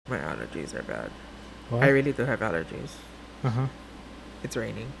My allergies are bad. What? I really do have allergies. Uh-huh. It's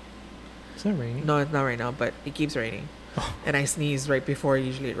raining. It's not raining. No, it's not right now, but it keeps raining. Oh. And I sneeze right before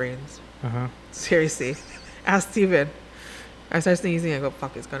usually it rains. Uh-huh. Seriously. Ask Steven. I start sneezing, I go,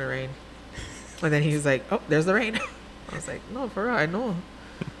 fuck, it's gonna rain. And then he's like, oh, there's the rain. I was like, no, for real, I know.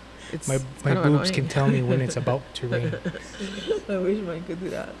 It's My kinda boobs annoying. can tell me when it's about to rain. I wish mine could do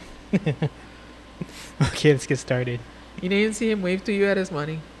that. Okay, let's get started. You didn't see him wave to you at his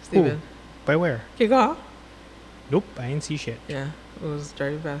money, Steven. By where? Okay, go. Nope, I didn't see shit. Yeah, I was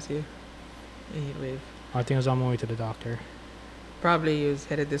driving past you. And he'd wave. I think I was on my way to the doctor. Probably he was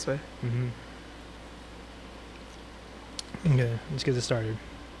headed this way. Mm-hmm. Okay, let's get this started.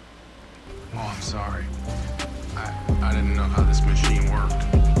 Oh, I'm sorry. I didn't know how this machine worked.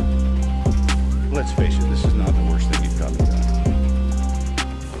 Let's face it, this is not the worst thing you've probably done.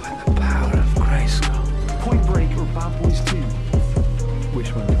 By the power of Grayskull. Point Break or Bad Boys 2?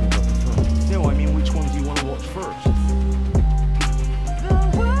 Which one do you prefer? No, I mean, which one do you want to watch first?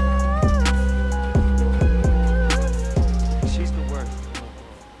 She's the worst.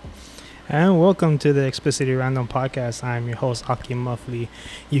 And welcome to the Explicitly Random Podcast. I'm your host, Aki Muffley.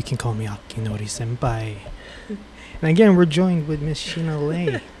 You can call me Akinori Senpai. And again, we're joined with Miss Sheena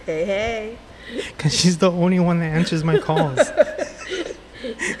Lay. Hey, hey. Because she's the only one that answers my calls.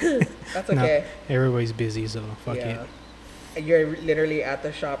 That's No. okay. Everybody's busy, so fuck it. You're literally at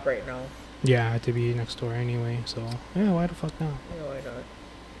the shop right now. Yeah, I had to be next door anyway, so yeah, why the fuck not? Yeah, why not?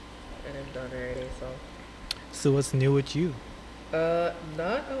 And I'm done already, so. So what's new with you?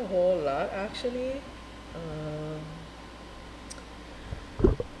 Not a whole lot actually.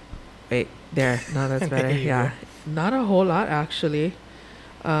 Wait, there. No, that's better. There you Yeah, not a whole lot actually.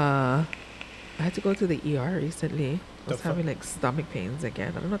 I had to go to the ER recently. I The was fuck? having like stomach pains again.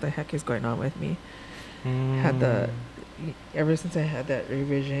 I don't know what the heck is going on with me. Had the ever since I had that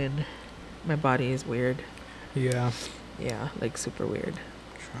revision, my body is weird. Yeah. Yeah, like super weird.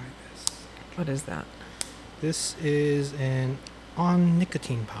 Try this. What is that? This is an on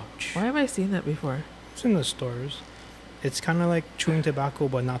nicotine pouch. Why have I seen that before? It's in the stores. It's kind of like chewing tobacco,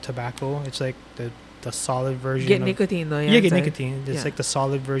 but not tobacco. It's like the solid version. Get of, nicotine though. Yeah, get inside. nicotine. It's Yeah. like the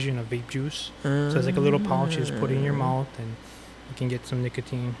solid version of vape juice. So it's like a little pouch you just put in your mouth, and you can get some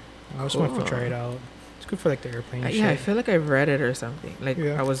nicotine. I just want to try it out. It's good for like the airplane. Yeah, I shit. feel like I've read it or something. Like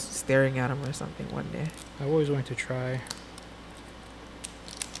Yeah. I was staring at him or something one day. I've always wanted to try.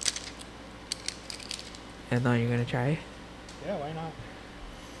 And now you're gonna try? Yeah, why not?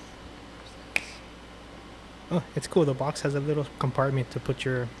 Oh, it's cool. The box has a little compartment to put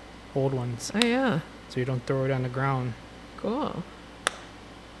your old ones, Oh yeah, so you don't throw it on the ground. cool.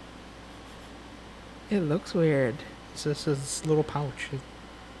 It looks weird. It's just this little pouch. It's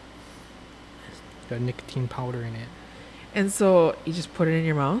got nicotine powder in it. And so you just put it in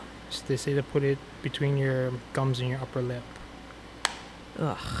your mouth? So they say to put it between your gums and your upper lip.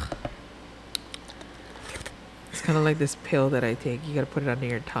 Ugh. It's kind of like this pill that I take. You gotta put it under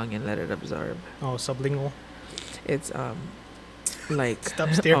your tongue and let it absorb. Oh, sublingual. It's like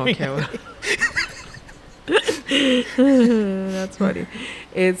Stop staring Okay, at well. That's funny.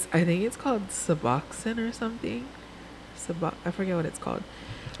 I think it's called Suboxone or something. I forget what it's called.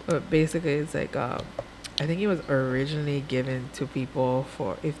 But basically it's like I think it was originally given to people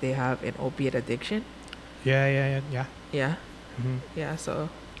for if they have an opiate addiction. Yeah. Yeah. Mm-hmm. Yeah, so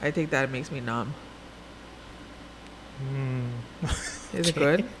I think that makes me numb. Is it Okay.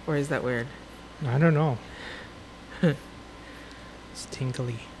 good or is that weird? I don't know. It's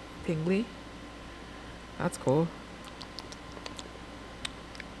tingly. Tingly? That's cool.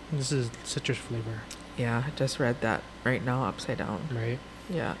 This is citrus flavor, Yeah, I just read that right now upside down. right?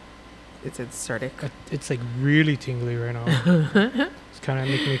 Yeah. It's acidic. It's like really tingly right now. It's kind of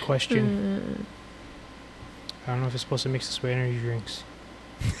making me question. I don't know if it's supposed to mix this with energy drinks.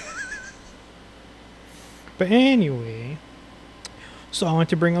 But anyway, so I want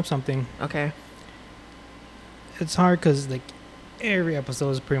to bring up something. Okay. It's hard because like every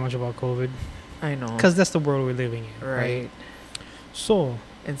episode is pretty much about COVID, I know. because that's the world we're living in, Right. So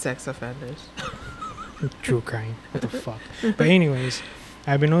And sex offenders. true crime. What the fuck? But anyways,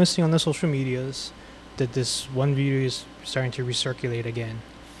 I've been noticing on the social medias that this one video is starting to recirculate again.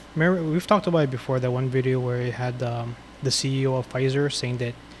 Remember, we've talked about it before, that one video where it had the CEO of Pfizer saying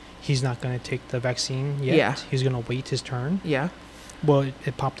that he's not going to take the vaccine yet. Yeah. He's going to wait his turn. Yeah. Well,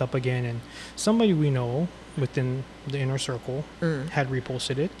 it popped up again, and somebody we know within the inner circle had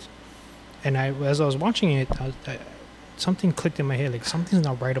reposted it. And as I was watching it, something clicked in my head, like something's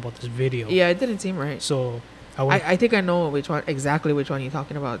not right about this video. Yeah, it didn't seem right. So I went, I think I know exactly which one you're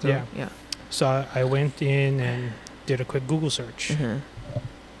talking about. Too. Yeah. Yeah. so I went in and did a quick Google search. Mm-hmm.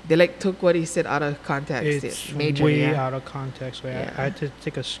 They like took what he said out of context. It's majorly, way yeah. out of context. Wait, Yeah. I had to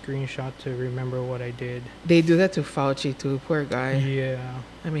take a screenshot to remember what I did. They do that to Fauci too. Poor guy. Yeah.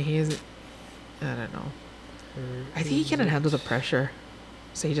 I mean, he is. I don't know. Or I think he is cannot handle the it- pressure,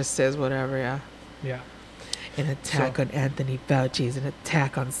 so he just says whatever. Yeah. Yeah. An attack So- on Anthony Fauci is an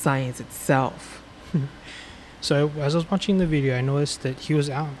attack on science itself. So as I was watching the video, I noticed that he was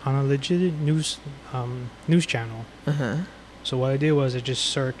out on a legit news channel. Uh huh. So what I did was I just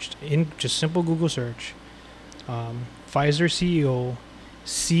searched in just simple Google search, Pfizer CEO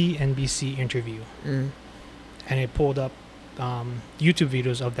CNBC interview, Mm. and it pulled up YouTube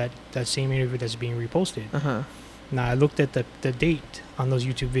videos of that same interview that's being reposted. Uh huh. Now I looked at the date on those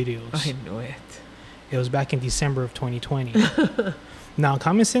YouTube videos. I knew it. It was back in December of 2020. Now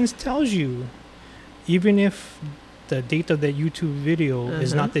common sense tells you, even if the date of that YouTube video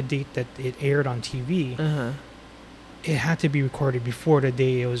is Uh-huh. not the date that it aired on TV, Uh huh. it had to be recorded before the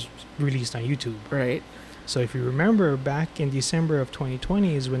day it was released on YouTube. Right. So if you remember, back in December of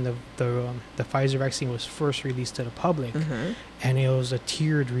 2020 is when the Pfizer vaccine was first released to the public, Uh huh. and it was a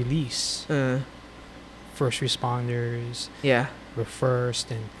tiered release. Uh. First responders Yeah. were first,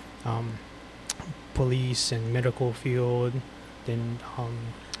 and police and medical field, then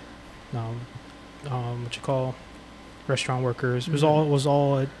what you call restaurant workers. It was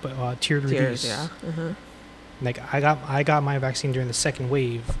all a tiered Tears. release. Yeah. Uh huh. Like I got my vaccine during the second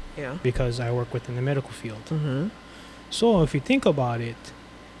wave Yeah. because I work within the medical field. Mm-hmm. So if you think about it,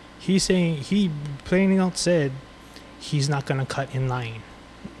 he plain out said he's not gonna cut in line.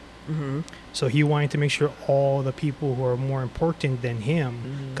 Mm-hmm. So he wanted to make sure all the people who are more important than him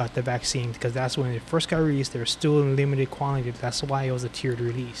Mhm. got the vaccine, because that's when it first got released. They were still in limited quantity. That's why it was a tiered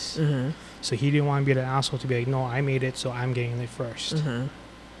release. Mm-hmm. So he didn't want to be the asshole to be like, no, I made it, so I'm getting it 1st. Mm-hmm.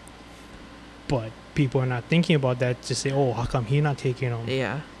 But people are not thinking about that to say, oh, how come he not taking them?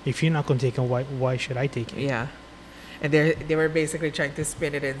 Yeah. If you're not going to take them, why should I take it? Yeah. And they were basically trying to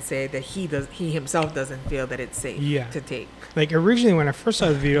spin it and say that he himself doesn't feel that it's safe Yeah. to take. Like originally when I first saw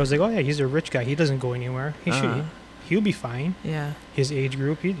the video, I was like, oh yeah, he's a rich guy. He doesn't go anywhere. Uh-huh. He'll be fine. Yeah. His age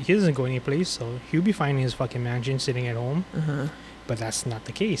group, he doesn't go anyplace, so he'll be fine in his fucking mansion sitting at home. Uh-huh. But that's not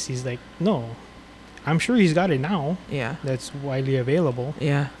the case. He's like, no, I'm sure he's got it now. Yeah. That's widely available.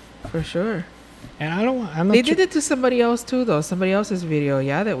 Yeah. For sure. And I'm not They did it to somebody else too, though. Somebody else's video,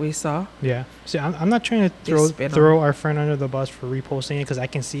 yeah, that we saw. Yeah. See, I'm not trying to They spin throw our friend under the bus for reposting it, because I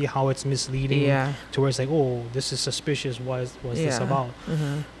can see how it's misleading. Yeah. To where it's like, oh, this is suspicious. What's this Yeah. about?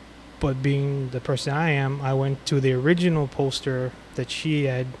 Uh-huh. But being the person I am, I went to the original poster that she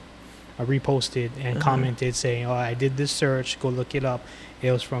had reposted and Uh-huh. commented saying, oh, I did this search, go look it up.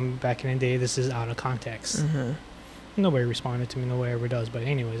 It was from back in the day. This is out of context. Uh-huh. Nobody responded to me. Nobody ever does. But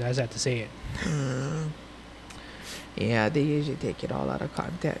anyways, I just had to say it. Yeah, they usually take it all out of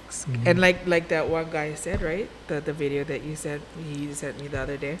context. Mhm. And like that one guy said, right? The video that he sent me the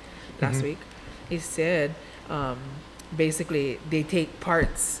other day, last Mhm. week. He said, basically they take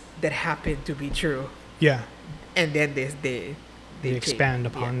parts that happen to be true, Yeah. and then they They take- expand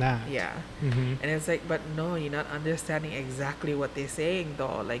upon yeah, that. Yeah. Mm-hmm. And it's like, but no, you're not understanding exactly what they're saying,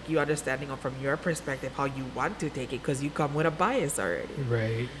 though. Like, you understanding it from your perspective, how you want to take it, because you come with a bias already.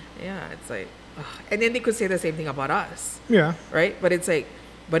 Right. Yeah, it's like, ugh. And then they could say the same thing about us, Yeah. right? But it's like,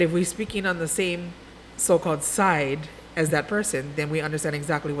 but if we're speaking on the same so-called side as that person, then we understand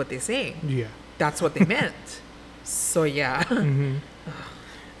exactly what they're saying. Yeah. That's what they meant. So yeah. Mm-hmm.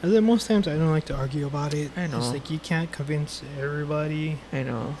 And then most times I don't like to argue about it. I know. It's like you can't convince everybody. I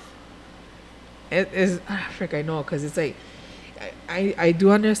know. It is. Frick, I know, because it's like, I do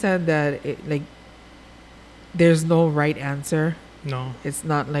understand that it, like, there's no right answer. No. It's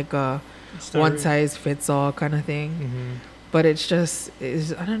not like a It's not one really- size fits all kind of thing. Mm-hmm. But it's just,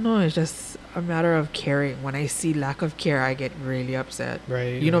 I don't know. It's just a matter of caring. When I see lack of care, I get really upset.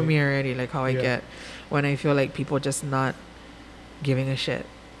 Right. You know right. me already, like how I Yeah. get when I feel like people just not giving a shit,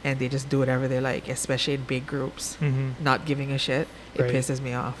 and they just do whatever they like, especially in big groups. Mm-hmm. Not giving a shit, it Right. pisses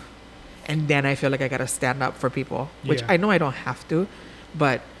me off. And then I feel like I gotta stand up for people, which Yeah. I know I don't have to,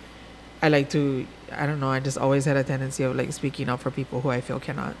 but I like to. I don't know. I just always had a tendency of like speaking up for people who I feel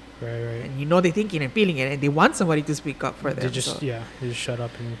cannot. Right. Right. And you know they're thinking and feeling it, and they want somebody to speak up for them. They just so- they just shut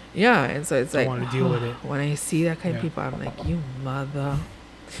up and yeah, and so it's Don't like wanna deal with it. When I see that kind of Yeah. people, I'm like, you mother.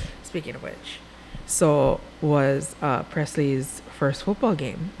 Speaking of which, so was Presley's first football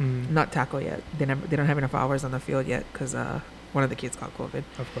game not tackle yet? They don't have enough hours on the field yet because one of the kids got COVID.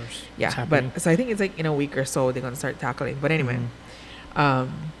 of course. It's Yeah, happening. but so I think it's like in a week or so they're gonna start tackling. But anyway, Mhm.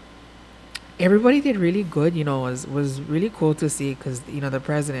 everybody did really good. You know, was really cool to see because the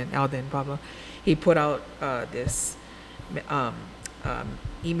president Alden Pablo, he put out this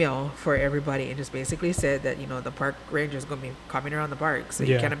email for everybody and just basically said that, the park ranger is going to be coming around the park, so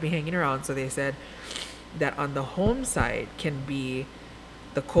you Yeah. cannot be hanging around. So they said that on the home side can be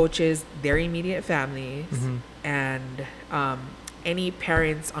the coaches, their immediate families, Mhm. and any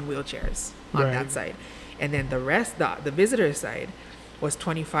parents on wheelchairs on Right. that side. And then the rest, the visitor side, was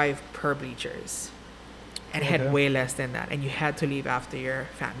 25 per bleachers. And it Okay. had way less than that. And you had to leave after your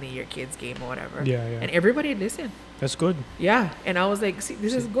family, your kids' game or whatever. Yeah, yeah. And everybody listened. That's good. Yeah. And I was like, see,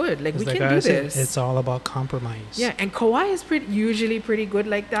 this is good. Like, we It's can I do said, this. It's all about compromise. Yeah. And Kawhi is usually pretty good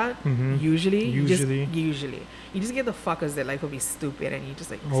like that. Mhm. Usually. Usually. Usually. You just get the fuckers that life will be stupid. And you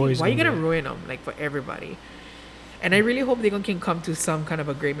just like, see, Always why you gonna going to be. ruin them? Like, for everybody. And I really hope they can come to some kind of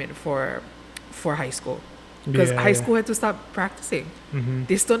agreement for high school. Because high school had to stop practicing. Mm-hmm.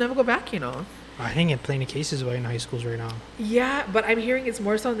 They still never go back, I think in plenty of cases in high schools right now. Yeah, but I'm hearing it's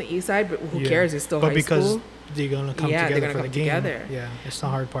more so on the east side, but who Yeah. cares? It's still But high because school. they're gonna come Yeah, they're together gonna for the come game. together. Yeah, it's the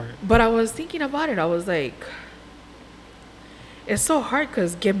hard part. But I was thinking about it. I was like, it's so hard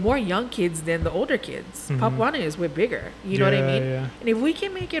because get more young kids than the older kids. Mhm. Papuana is way bigger. You know what I Yeah, mean? yeah. And if we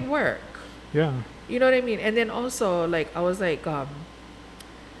can make it work, Yeah. you know what I mean? And then also, like, I was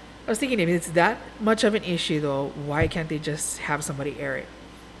thinking if it's that much of an issue, though, why can't they just have somebody air it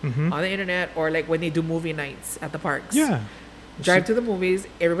Mm-hmm. on the internet or like when they do movie nights at the parks? Yeah. Drive to the movies,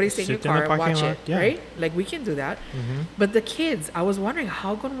 everybody stay in your sit in the car, parking watch lot, it, yeah. right? Like, we can do that. Mm-hmm. But the kids, I was wondering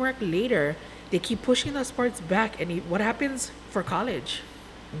how gonna work later. They keep pushing the sports back, and what happens for college?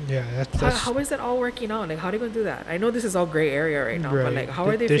 Yeah, How, how is that all working out? Like, how are they gonna do that? I know this is all gray area right now, but like, how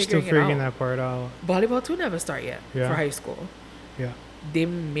are they They're still figuring it figuring out? that part out. Volleyball too never start yet Yeah. for high school. Yeah. They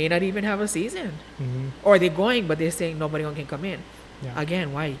may not even have a season, Mm-hmm. or they're going, but they're saying nobody can come in. Yeah.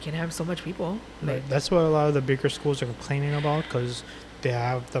 Again, why you can have so much people? Like, Right. That's what a lot of the bigger schools are complaining about because they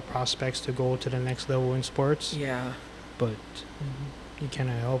have the prospects to go to the next level in sports, yeah, but you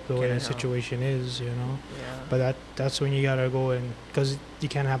cannot help the way Cannot the help. situation is, yeah. But that's when you gotta go and because you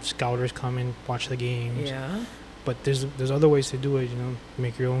can't have scouters come and watch the games. Yeah. But there's other ways to do it.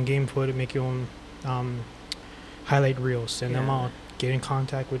 Make your own game footage, make your own highlight reels, send them Yeah. out, get in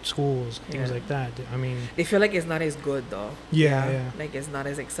contact with schools, things Yeah. like that. I mean, They feel like it's not as good though. Yeah. Like it's not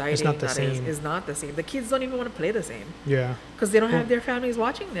as exciting. not the same. It's not the same. The kids don't even want to play the same yeah, because they don't Well, have their families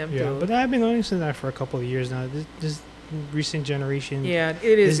watching them. yeah. too. But I've been noticing that for a couple of years now. This recent generation, yeah,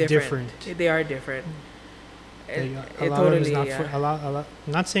 it is is different. different. They are different. they- It a lot of it is totally, not yeah. for a lot.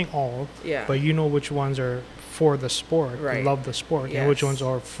 Not saying all, Yeah. but you know which ones are for the sport, Right. love the sport, and which Yes. ones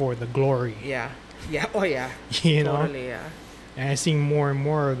are for the glory. yeah. Yeah. Oh yeah. You know, Totally. Yeah. and I see more and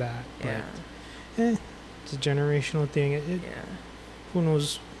more of that. Yeah. But it's a generational thing. Yeah. Who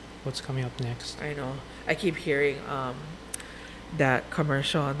knows what's coming up next? I know. I keep hearing that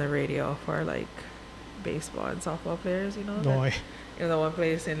commercial on the radio for like baseball and softball players. You know. No, that- the one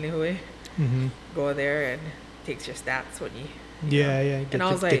place in Lihue. mm-hmm. Go there and takes your stats when you. Yeah, yeah. And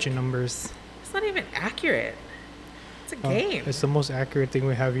I was get like, your numbers. It's not even accurate. It's a Oh, game. It's the most accurate thing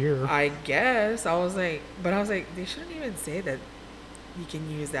we have here. I guess. I was like, they shouldn't even say that you can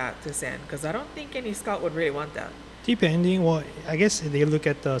use that to send because I don't think any scout would really want that. Depending, well, I guess they look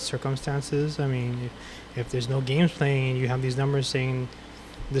at the circumstances. I mean, if there's no games playing and you have these numbers saying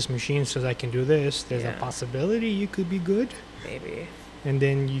this machine says I can do this, there's Yeah. a possibility you could be good. Maybe. And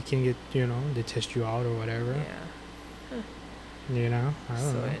then you can get, they test you out or whatever. Yeah. I don't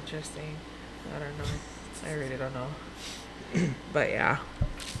So know. interesting. I don't know. I really don't know. But yeah.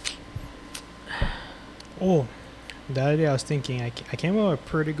 Oh, the other day I was thinking, I came up with a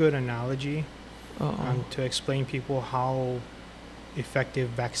pretty good analogy to explain people how effective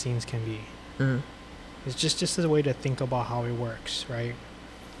vaccines can be. It's just as a way to think about how it works, right?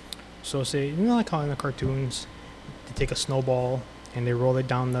 So say, like how in the cartoons, they take a snowball and they roll it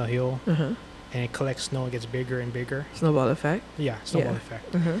down the hill Uh-huh. and it collects snow, it gets bigger and bigger. Snowball effect. Yeah, snowball Yeah.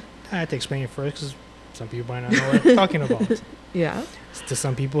 effect. Uh-huh. I had to explain it first because some people might not know what I'm talking about. Yeah. To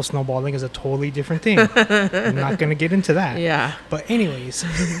some people, snowballing is a totally different thing. I'm not going to get into that. Yeah. But anyways,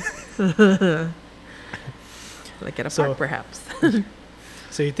 Like at a So- park, perhaps.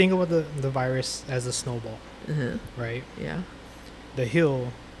 so you think about the virus as a snowball, Uh-huh. right? Yeah. The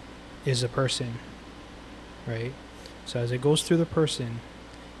hill is a person, right? So as it goes through the person,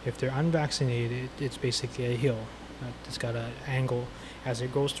 if they're unvaccinated, it's basically a hill. It's got an angle. As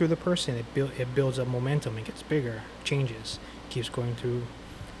it goes through the person, it builds up momentum. It gets bigger, changes, keeps going through.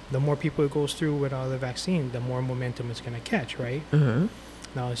 The more people it goes through without the vaccine, the more momentum it's going to catch, right? Uh-huh.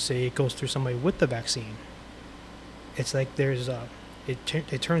 Now, let's say it goes through somebody with the vaccine. It's like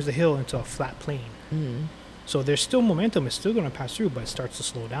it turns the hill into a flat plane. Mm. So there's still momentum. It's still going to pass through, but it starts to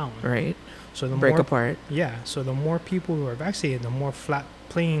slow down. Right. So the Break more apart. Yeah, so the more people who are vaccinated, the more flat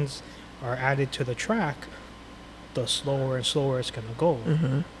planes are added to the track, the slower and slower it's going to go.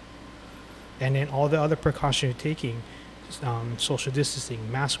 Mm-hmm. And then all the other precautions you're taking, social distancing,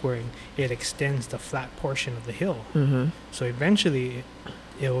 mask wearing, it extends the flat portion of the hill. Mm-hmm. So eventually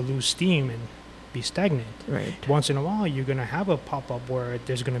it will lose steam and be stagnant. Right. Once in a while, you're going to have a pop-up where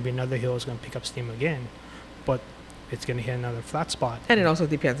there's going to be another hill that's going to pick up steam again, but it's going to hit another flat spot. And it also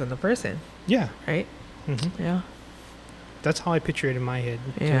depends on the person, Yeah. right? Hmm. Yeah. That's how I picture it in my head.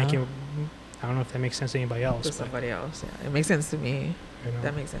 Yeah. I don't know if that makes sense to anybody else. To But, somebody else. Yeah. It makes sense to me. you know.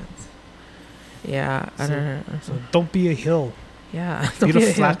 That makes sense. Yeah. I So- don't know. So don't be a hill. Yeah. Be Don't the be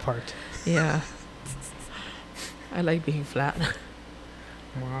a flat hill. part. Yeah. I like being flat.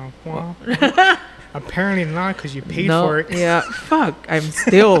 Wah, wah. Apparently not, because you paid No, for it. Yeah. Fuck. I'm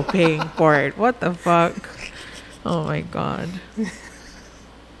still paying for it. What the fuck? Oh my god.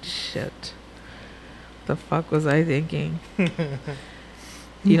 Shit. The fuck was I thinking?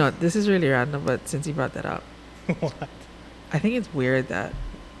 You know, this is really random, but since you brought that up, What? I think it's weird that,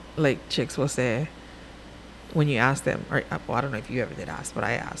 like, chicks will say, when you ask them, or well, I don't know if you ever did ask, but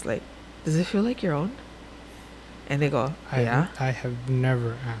I asked, like, does it feel like your own? And they go, yeah. I have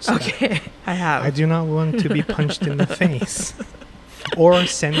never asked that. Okay, I have. I do not want to be punched in the face or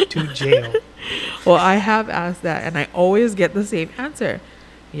sent to jail. Well, I have asked that, and I always get the same answer.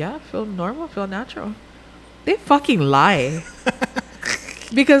 Yeah, feel normal, feel natural. They fucking lie.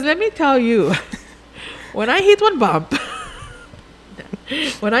 Because let me tell you, when I hit one bump,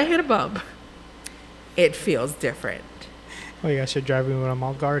 when I hit a bump, it feels different. Oh, you guys are driving with a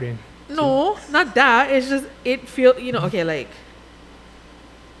Mount Garden. No, not that. It's just, it feels, okay, like,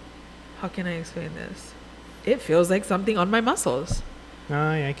 how can I explain this? It feels like something on my muscles. Oh,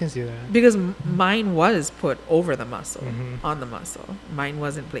 yeah, I can see that. Because mine was put over the muscle, Mhm. on the muscle. Mine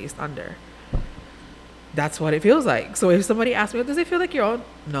wasn't placed under. That's what it feels like. So if somebody asks me, does it feel like your own?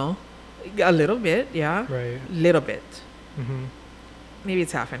 No. A little bit, yeah. Right. Little bit. Hmm. Maybe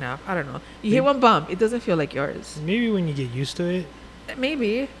it's half and half. I don't know. You hit one bump, it doesn't feel like yours. Maybe when you get used to it,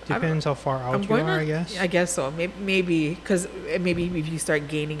 Maybe. depends how far out I'm you going are, to, I guess. I guess so. Maybe because maybe if you start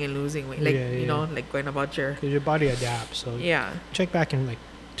gaining and losing weight, like, Yeah, you yeah. know, like going about your, Because your body adapts. So yeah. check back in like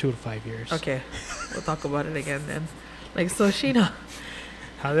 2 to 5 years. Okay. We'll talk about it again then. Like, so Sheena.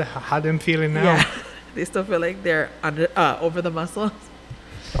 How them feeling now? Yeah. They still feel like they're under over the muscles.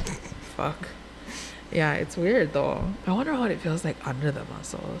 Fuck. Yeah, it's weird though. I wonder what it feels like under the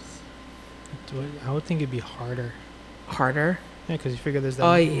muscles. I would think it'd be harder. Harder. Yeah, because you figure there's that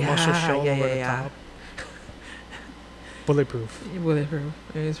Oh, muscle yeah, shell yeah, over yeah, the yeah. top. Bulletproof. Bulletproof.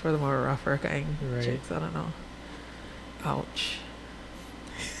 Maybe it's for the more rougher kind Right. chicks. I don't know. Ouch.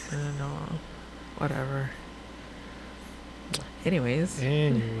 I don't know. Whatever. Anyways.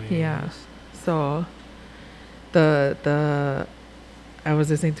 Anyways. Yeah. So the I was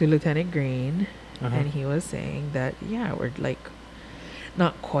listening to Lieutenant Green. Uh-huh. And he was saying that, yeah, we're like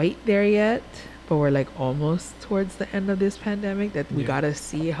not quite there yet, but we're like almost towards the end of this pandemic, that we Yeah. got to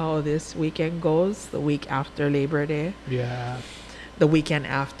see how this weekend goes, the week after Labor Day, Yeah. the weekend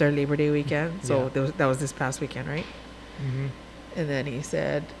after Labor Day weekend. So Yeah. that was this past weekend, right? Mm-hmm. And then he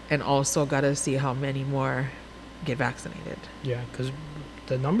said, and also got to see how many more get vaccinated. Yeah, because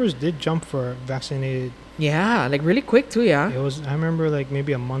the numbers did jump for vaccinated. Yeah, like really quick too, yeah? It was. I remember like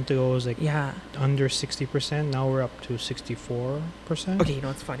maybe a month ago it was like Yeah. under 60%. Now we're up to 64%. Okay, you know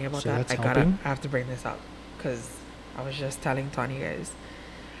what's funny about So that? that's I helping? have to bring this up because I was just telling Tony guys.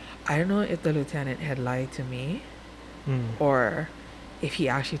 I don't know if the lieutenant had lied to me Mm. or if he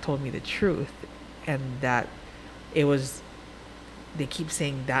actually told me the truth, and that it was, they keep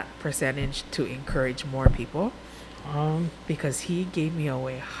saying that percentage to encourage more people, because he gave me a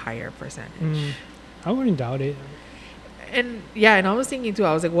way higher percentage. I wouldn't doubt it. And yeah, and I was thinking too,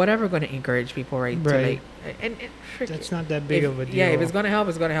 I was like, whatever going to encourage people, right? To Right. like, and frick That's it. not that big If- of a deal. Yeah, if it's going to help,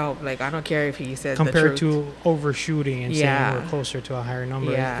 it's going to help. Like, I don't care if he says compared the truth. to overshooting and Yeah. saying we're closer to a higher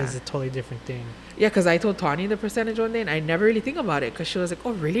number, Yeah. it's a totally different thing. Yeah, because I told Tanya the percentage one day, and I never really think about it, because she was like,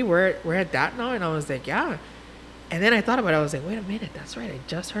 "Oh, really? We're at that now?" And I was like, "Yeah." And then I thought about it. I was like, "Wait a minute, that's right. I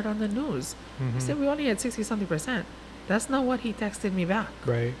just heard on the news. Mhm. He said we only had 60-something%. That's not what he texted me back.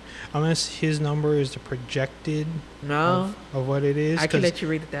 Right. Unless his number is the projected No, of what it is. I can 'cause let you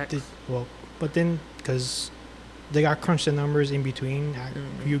read the text. well, but then because they got crunched the numbers in between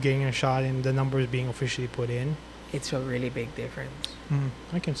you getting a shot and the numbers being officially put in. It's a really big difference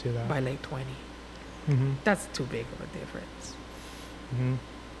I can see that. by like 20. Mm-hmm. That's too big of a difference. Mm-hmm.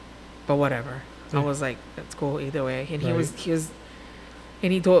 But whatever. I Yeah. was like, that's cool either way. And he Right. was,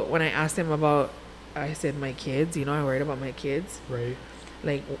 and he told, when I asked him about I said my kids, I worried about my kids. Right.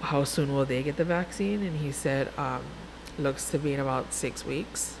 Like, how soon will they get the vaccine? And he said, looks to be in about 6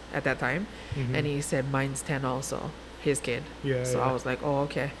 weeks at that time. Mhm. And he said, mine's 10 also, his kid. Yeah. So yeah. I was like, oh,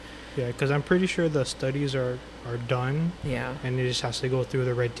 okay. Yeah, because I'm pretty sure the studies are done, Yeah. and it just has to go through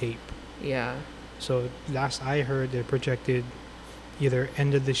the red tape. Yeah. So last I heard, they projected either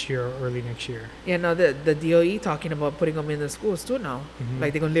end of this year or early next year. Yeah, no, the DOE talking about putting them in the schools too now. Mhm.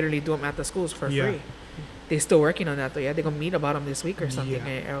 Like, they're going to literally do them at the schools for Yeah. free. They're still working on that, though. Yeah, they're going to meet about them this week or something.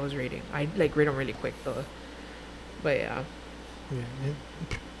 Yeah. I was reading. I, like, read them really quick, though. But, yeah.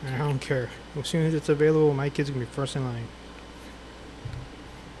 Yeah, I don't care. As soon as it's available, my kids gonna be first in line.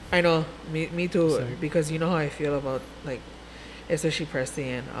 I know. Me too. Sorry. Because you know how I feel about, like, especially Presley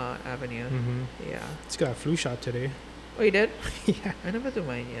and Avenue. Mm-hmm. Yeah. Just got a flu shot today. Oh, you did? Yeah. I never do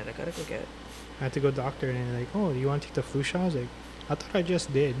mine yet. I gotta go get. I had to go to the doctor, and they're like, "Oh, do you want to take the flu shot?" I was like, "I thought I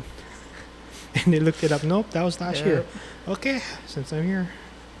just did." And they looked it up. Nope, that was last year. Okay, since I'm here,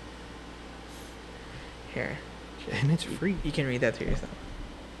 Here. and it's free. You can read that to yourself.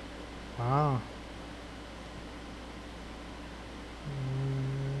 Wow.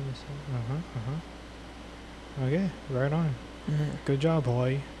 Okay, right on. Good job,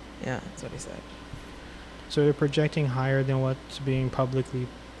 boy. Yeah, that's what he said. So they're projecting higher than what's being publicly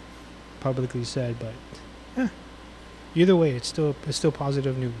said, but yeah. Either way, it's still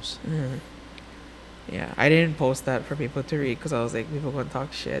positive news. Yeah, I didn't post that for people to read because I was like, people gonna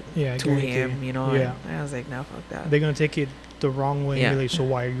talk shit Yeah, I to guarantee him, Yeah. And I was like, nah, fuck that. They're gonna take it the wrong way. Yeah. And be like, so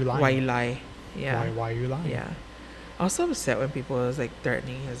why are you lying? Why you lie? Yeah. Why are you lying? Yeah. I was so upset when people was like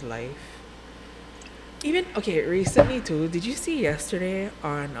threatening his life. Even okay, recently too. Did you see yesterday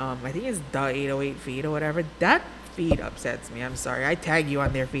on I think it's the 808 feed or whatever? That feed upsets me. I'm sorry. I tag you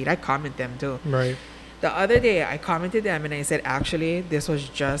on their feed. I comment them too. Right. The other day I commented them and I said actually this was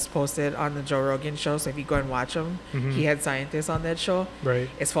just posted on the Joe Rogan show. So if you go and watch him, Mhm. he had scientists on that show. Right.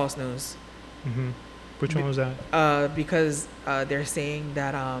 It's false news. Mm-hmm. Which one was that? Because they're saying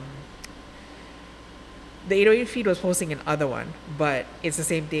that the 808 feed was posting another one, but it's the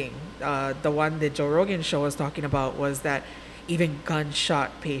same thing. The one that Joe Rogan show was talking about was that even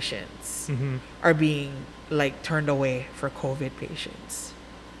gunshot patients Mm-hmm. are being like turned away for COVID patients.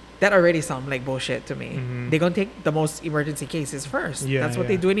 That already sounds like bullshit to me. Mhm. They're gonna take the most emergency cases first. Yeah, That's what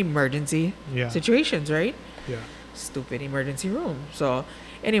yeah. they do in emergency Yeah. situations, right? Yeah. Stupid emergency room. So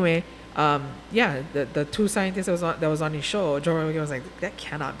anyway, yeah, the two scientists that was on his show, Joe Rogan was like, that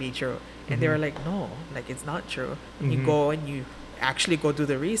cannot be true, and they Mhm. were like, no, like it's not true. You Mhm. go and you actually go do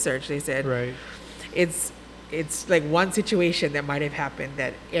the research. They said Right. it's like one situation that might have happened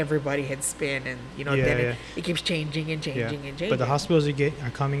that everybody had spin, and Yeah, then yeah. it keeps changing and changing and changing. But the hospitals are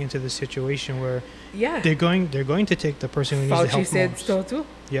coming into this situation where yeah, they're going to take the person who needs the Fauci help said most. so too.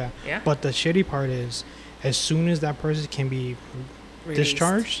 Yeah. Yeah, But the shitty part is, as soon as that person can be Released.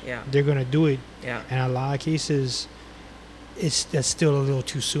 discharged, Yeah, they're gonna do it. yeah, And a lot of cases, that's still a little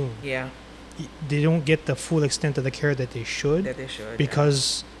too soon. yeah. They don't get the full extent of the care that they should That they should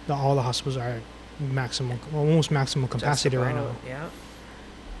because all the hospitals are at almost maximum yeah. Just capacity right now. about, Yeah,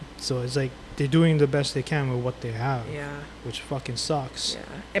 So it's like they're doing the best they can with what they have, yeah. which fucking sucks.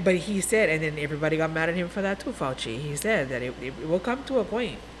 Yeah, but he said, and then everybody got mad at him for that too. Fauci, he said that it will come to a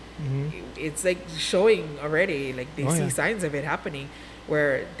point. Hmm. It's like showing already, like they Oh, see yeah. signs of it happening,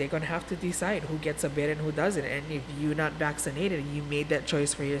 where they're gonna have to decide who gets a bit and who doesn't. And if you're not vaccinated, you made that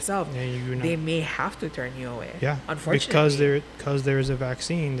choice for yourself. And you're not, They may have to turn you away. yeah, Unfortunately, because there is a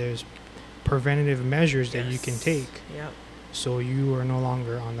vaccine, there's preventative measures that you can Yes. take, Yeah. so you are no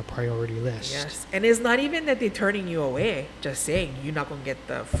longer on the priority list. Yes. And it's not even that they're turning you away. Just saying you're not gonna get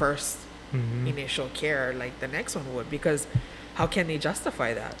the first Hmm. initial care like the next one would, because how can they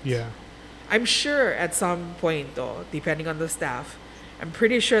justify that? Yeah. I'm sure at some point though, depending on the staff, I'm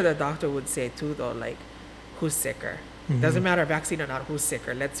pretty sure the doctor would say too though, like, who's sicker? Doesn't Mhm. matter vaccine or not, who's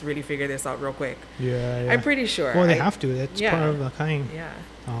sicker. Let's really figure this out real quick. Yeah, yeah. I'm pretty sure. Well, they have to. That's yeah. part of the kind Yeah,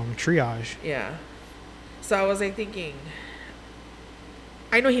 triage. yeah. So I was like thinking,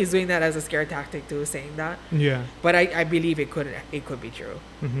 I know he's doing that as a scare tactic too, saying that, Yeah. but I believe it could be true.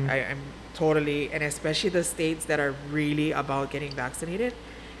 Hmm. I'm totally, and especially the states that are really about getting vaccinated,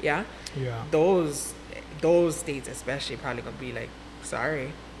 yeah, Yeah. those states especially probably gonna be like,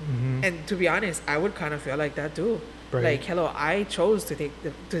 sorry. Hmm. And to be honest, I would kind of feel like that too. Right. Like, hello, I chose to take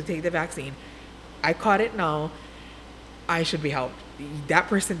the vaccine. I caught it now. I should be helped. That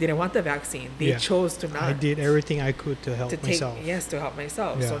person didn't want the vaccine. They Yeah. chose to not. I did everything I could to help to take myself. yes to help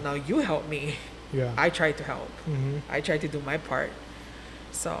myself. So Yeah. now you help me. Yeah. I tried to help. Hmm. I tried to do my part.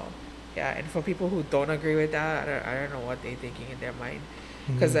 So, yeah. And for people who don't agree with that, I don't know what they're thinking in their mind.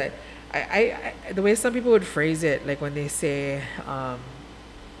 Because The way some people would phrase it, like when they say,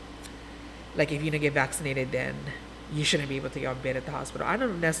 like if you don't get vaccinated, then you shouldn't be able to get on bed at the hospital. I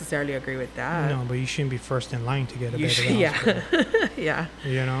don't necessarily agree with that. No, but you shouldn't be first in line to get a You bed should, at the yeah, hospital. yeah,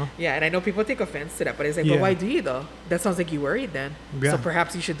 You know? yeah. And I know people take offense to that, but it's like, Yeah. but why do you though? That sounds like you worried then. Yeah. So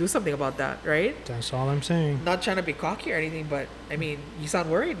perhaps you should do something about that, right? That's all I'm saying. Not trying to be cocky or anything, but I mean, you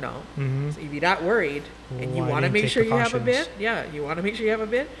sound worried now. Mm-hmm. So if you're that worried and you Why want to didn't make take sure you have a precautions? bid, yeah, you want to make sure you have a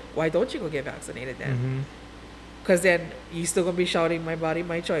bid, why don't you go get vaccinated then? Mm-hmm. Because then you still gonna be shouting, "My body,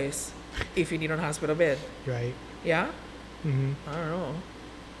 my choice," if you need on hospital bed. Right. Yeah, Mm-hmm. I don't know.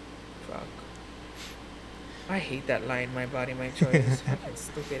 Fuck. I hate that line, "My body, my choice." Fucking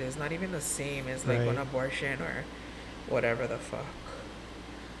stupid. It's not even the same as like Right. an abortion or whatever the fuck.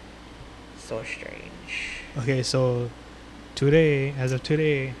 So strange. Okay, so today, as of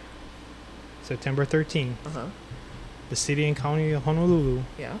today, September 13th, the city and county of Honolulu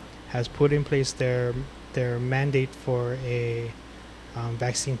Yeah. has put in place their mandate for a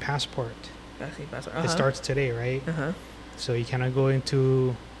vaccine passport. Vaccine passport. It starts today, right? So you cannot go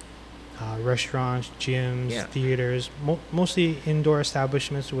into restaurants, gyms, Yeah. theaters, mostly indoor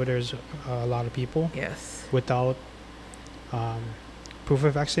establishments where there's a lot of people Yes. without proof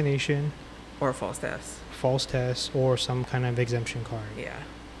of vaccination, Or false tests. false tests, or some kind of exemption card. Yeah.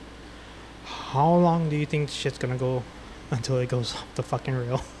 How long do you think shit's gonna go until it goes off the fucking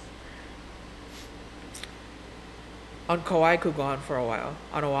rail? On Kauai could go on for a while.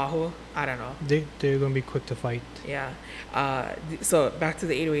 On Oahu, I don't know. They're gonna be quick to fight. Yeah. So back to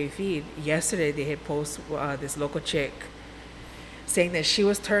the 808 feed. Yesterday they had posted this local chick saying that she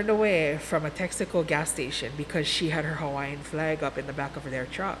was turned away from a Texaco gas station because she had her Hawaiian flag up in the back of their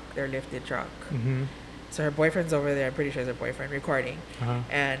truck, their lifted truck. Mm-hmm. So her boyfriend's over there. I'm pretty sure it's her boyfriend recording. Uh-huh.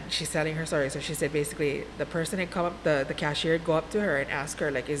 And she's telling her story. So she said basically the person had come up, the cashier would go up to her and ask her,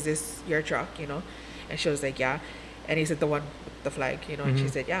 like, is this your truck, you know? And she was like, yeah. And he said, the one with the flag, you know? And she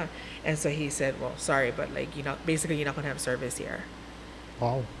Mhm. said, yeah. And so he said, well, sorry, but like, you're not going to have service here.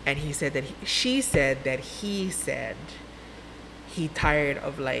 Wow. And he said that she said that he tired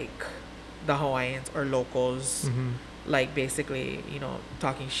of like the Hawaiians or locals, Mm-hmm. like basically, you know,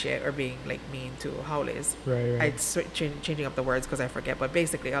 talking shit or being like mean to Haules. Right. Changing up the words because I forget, but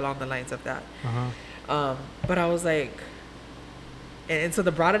basically along the lines of that. Uh-huh. But I was like, and so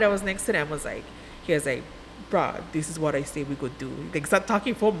the brother that was next to them was like, he was like, bruh, this is what I say we could do. They start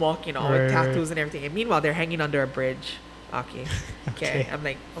talking full mock, you know, Right, with tattoos right. and everything. And meanwhile, they're hanging under a bridge. Okay. Okay. I'm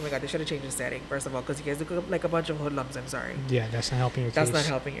like, oh my God, they should have changed the setting, first of all, because you guys look like a bunch of hoodlums. I'm sorry. Yeah, that's not helping your That's case. not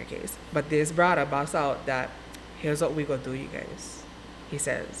helping your case. But this brother busts out that, here's what we gonna do, you guys. He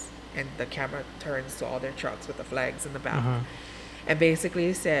says. And the camera turns to all their trucks with the flags in the back. Uh-huh. And basically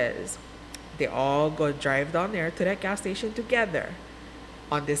it says they all go drive down there to that gas station together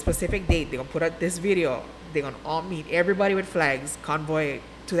on this specific date. They're gonna put out this video. They're gonna all meet everybody with flags, convoy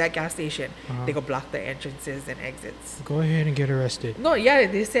to that gas station. Uh-huh. They go block the entrances and exits. Go ahead and get arrested. No, yeah,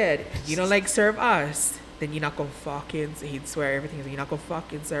 they said, you don't like serve us, then you're not gonna fucking, he'd swear everything, you're not gonna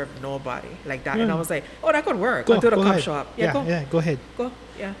fucking serve nobody like that. And I Yeah. was like, oh, that could work Go, until the go cops ahead. show up. Yeah, Go, go ahead.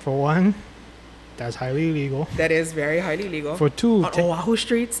 yeah. For one, that's highly illegal. That is very highly illegal. For two, On Oahu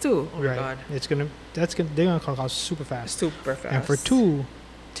streets too. Oh my right, God, they're gonna call out super fast. super fast. And for two,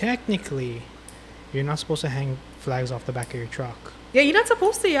 technically, you're not supposed to hang flags off the back of your truck. yeah, you're not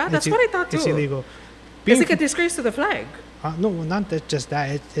supposed to. Yeah, that's It's what I thought too. It's illegal. It's Being like a from- disgrace to the flag. no, not that, just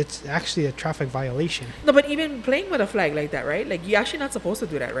that. It's actually a traffic violation. No, but even playing with a flag like that, right? Like, you're actually not supposed to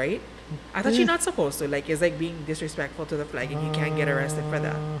do that, right? I thought Yeah. you're not supposed to. Like, it's like being disrespectful to the flag, and you can't get arrested for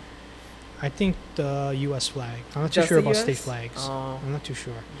that. I think the U.S. flag. I'm not Just too sure the about US? state flags. Oh. I'm not too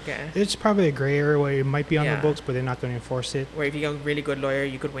sure. Okay. It's probably a gray area where it might be on Yeah. the books, but they're not going to enforce it. Where if you're a really good lawyer,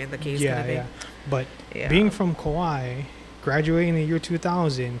 you could win the case. Yeah, kind of thing. yeah. But Yeah. being from Kauai, graduating in the year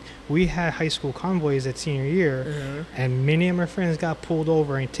 2000, we had high school convoys at senior year, Mhm. and many of my friends got pulled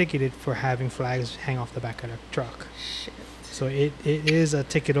over and ticketed for having flags hang off the back of their truck. Shit. So it is a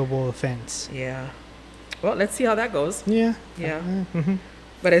ticketable offense. Yeah. Well, let's see how that goes. Yeah. Yeah. Mm-hmm.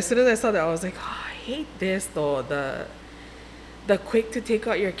 But as soon as I saw that, I was like, oh, I hate this though. The quick to take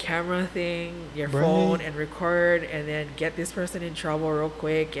out your camera thing, your Right. phone, and record, and then get this person in trouble real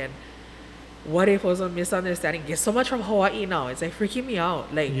quick. And what if it was a misunderstanding? Get so much from Hawaii now. It's like freaking me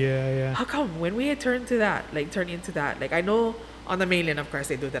out. Like, Yeah. how come when we had turned into that? Like, I know on the mainland, of course,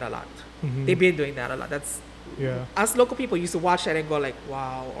 they do that a lot. Mhm. They've been doing that a lot. That's Yeah. us local people used to watch that and go like,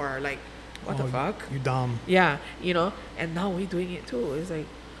 wow, or like, what the Oh, fuck? You dumb. Yeah, you know, and now we're doing it too. It's like,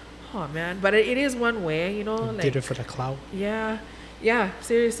 oh man, but it is one way, you know, like, Did it for the clout. yeah, Yeah,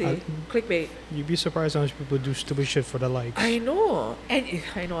 seriously. I- Clickbait. You'd be surprised how much people do stupid shit for the likes. I know. And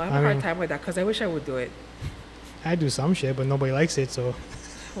I know. I have a I hard mean- time with that because I wish I would do it. I do some shit, but nobody likes it, so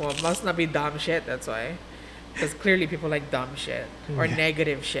Well, it must not be dumb shit. That's why. Because clearly people like dumb shit or Yeah.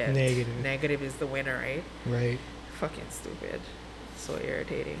 negative shit. Negative. Negative is the winner, right? right. Fucking stupid. So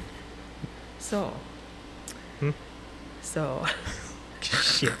irritating. So. Hmm? So.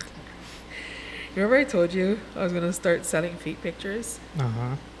 Shit. Remember I told you I was going to start selling feet pictures?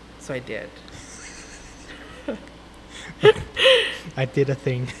 Uh-huh. So I did. I did a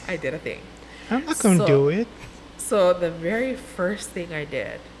thing. I did a thing. I'm not gonna So- do it. So the very first thing I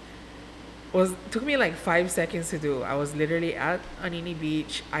did took me like 5 seconds to do. I was literally at Anini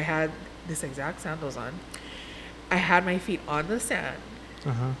Beach. I had this exact sandals on. I had my feet on the sand,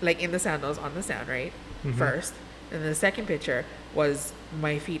 Uh-huh. like in the sandals on the sand, right? Mhm. First. And the second picture was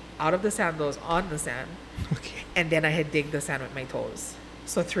my feet out of the sandals on the sand. Okay. And then I had digged the sand with my toes.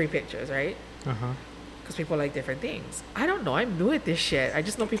 So 3 pictures, right? Uh-huh. Because people like different things. I don't know. I'm new at this shit. I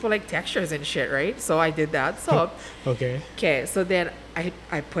just know people like textures and shit, right? So I did that. So, Okay. okay. So then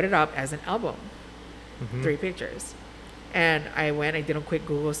I put it up as an album, Mhm. 3 pictures. And I did a quick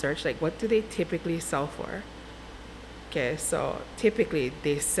Google search, like, what do they typically sell for? Okay. So typically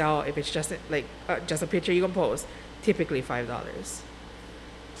they sell, if it's just just a picture you can post, typically $5.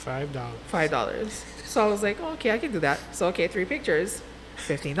 $5. $5. So I was like, oh, okay, I can do that. So, okay, 3 pictures,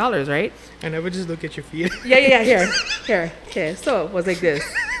 $15, right? I never just look at your feet. Yeah, here. Okay, so it was like this.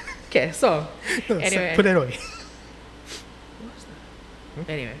 Okay, so anyway. Put it away.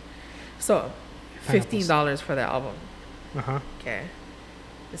 Anyway, so $15 for the album. Uh-huh. Okay,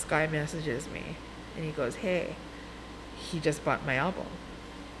 this guy messages me and he goes, "Hey, he just bought my album,"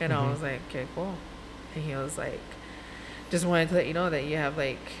 and I Mhm. was like, "Okay, cool." And he was like, "Just wanted to let you know that you have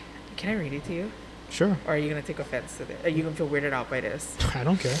like, can I read it to you, Sure. or are you gonna take offense to this? Are you gonna feel weirded out by this?" I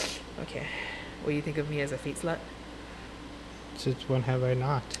don't care. Okay, what do you think of me as a feet slut? Since when have I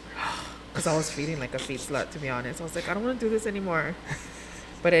not? Because I was feeling like a feet slut, to be honest. I was like, I don't want to do this anymore.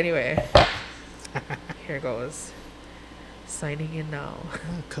 But anyway, here goes. Signing in now. I'm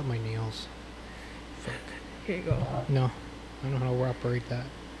gonna cut my nails. Here you go. No. I don't know how to operate that.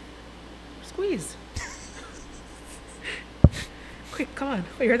 Squeeze. Quick, come on.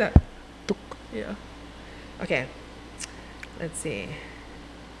 Oh, you heard that? Tuk. Yeah. Okay. Let's see.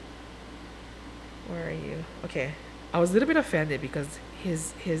 Where are you? Okay. I was a little bit offended because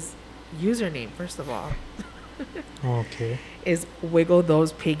his username, first of all, Okay. is Wiggle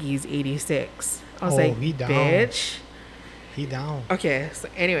Those Piggies 86. I was Oh, like, he down. bitch. He down. Okay, so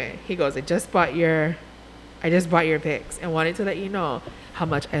anyway, he goes, I just bought your pics and wanted to let you know how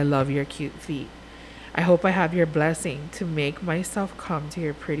much I love your cute feet. I hope I have your blessing to make myself come to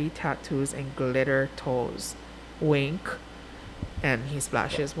your pretty tattoos and glitter toes. Wink. And he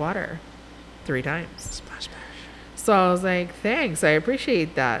splashes water 3 times. Splash, splash. So I was like, thanks, I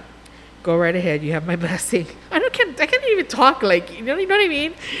appreciate that. Go right ahead, you have my blessing. I can't even talk, like, you know what I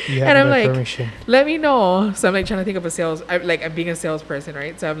mean? You have And I'm my like, permission. let me know. So I'm like trying to think of I'm being a salesperson,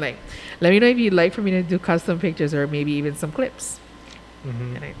 right? So I'm like, let me know if you'd like for me to do custom pictures or maybe even some clips.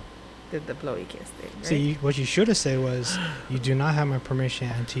 Mm-hmm. And I did the blowy kiss thing, right? See, what you should have said was, you do not have my permission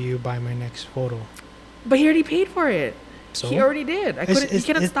until you buy my next photo. But he already paid for it. So? He already did. You couldn't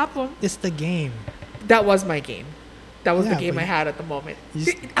it's- stop him. It's the game. That was my game. That was Yeah, the game but I had at the moment. you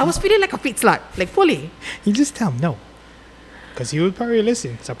just- I was feeling like a feet slut, like fully. You just tell him no. Because he would probably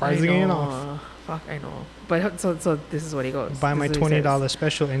listen. I Surprisingly enough. know. Fuck, I know. But so this is what he goes. Buy This my is what he says. $20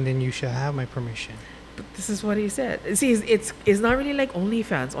 special and then you shall have my permission. But this is what he said. See, it's not really like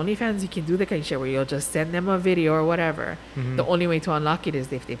OnlyFans. OnlyFans, you can do the kind of shit where you'll just send them a video or whatever. Mhm. The only way to unlock it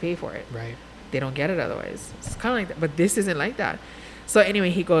is if they pay for it. Right. They don't get it otherwise. It's kind of like that. But this isn't like that. So anyway,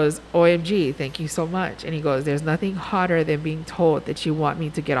 he goes, OMG, thank you so much. And he goes, there's nothing hotter than being told that you want me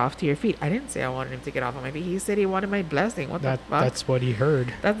to get off to your feet. I didn't say I wanted him to get off on my feet. He said he wanted my blessing. What the fuck? That's what he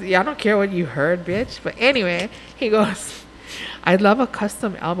heard. Yeah, I don't care what you heard, bitch. But anyway, he goes, I'd love a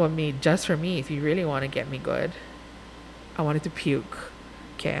custom album made just for me if you really want to get me good. I wanted to puke.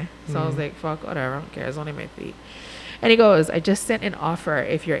 Okay. So I was Mhm. like, fuck, whatever. I don't care. It's only my feet. And he goes, I just sent an offer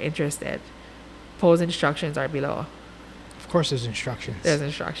if you're interested. Pose instructions are below. Of course, there's instructions. There's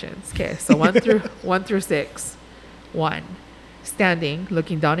instructions. Okay. So 1 through 6. 1. Standing,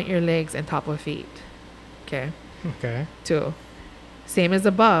 looking down at your legs and top of feet. Okay. Okay. 2. Same as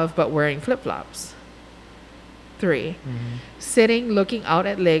above, but wearing flip-flops. 3. Mhm. Sitting, looking out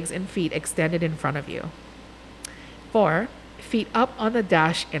at legs and feet extended in front of you. 4. Feet up on the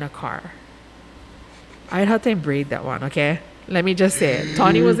dash in a car. I had a hard time breathe that one, okay? Let me just say it.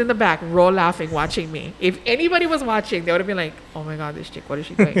 Tawny was in the back, roll laughing, watching me. If anybody was watching, they would have been like, oh my God, this chick, what is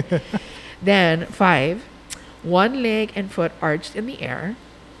she doing? Then 5, one leg and foot arched in the air.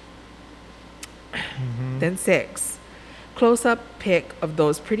 Then 6, close up pic of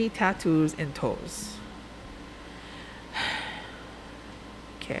those pretty tattoos and toes.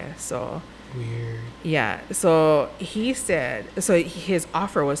 Okay, so Weird. yeah, so he said, so his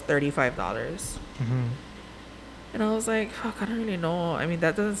offer was $35. Mm-hmm. And I was like, fuck, I don't really know. I mean,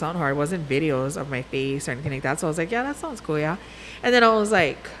 that doesn't sound hard. It wasn't videos of my face or anything like that. So I was like, yeah, that sounds cool, yeah. And then I was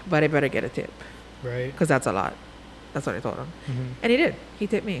like, but I better get a tip Right. because that's a lot. That's what I told him. Mm-hmm. And he did. He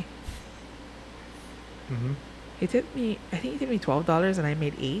tipped me. Mm-hmm. He tipped me, I think he tipped me $12 and I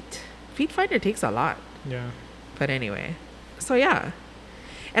made $8. Feed Finder takes a lot. Yeah. But anyway, so yeah.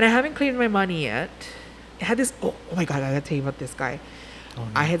 And I haven't claimed my money yet. I had this, oh my God, I gotta tell you about this guy. Oh,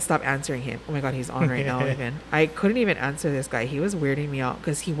 no. I had stopped answering him. Oh my God, he's on right now even. I couldn't even answer this guy. He was weirding me out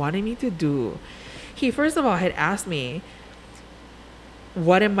because he wanted me to do, he first of all had asked me,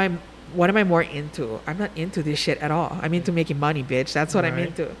 what am I more into? I'm not into this shit at all. I'm into making money, bitch. That's what I'm Right.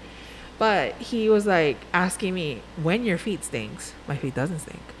 into. But he was like asking me, when your feet stinks, my feet doesn't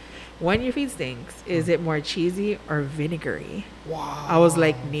stink. When your feet stinks, is it more cheesy or vinegary? Wow. I was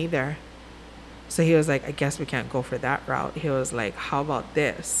like, neither. So he was like, I guess we can't go for that route. He was like, how about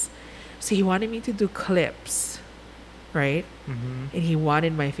this? So he wanted me to do clips, right? Mm-hmm. And he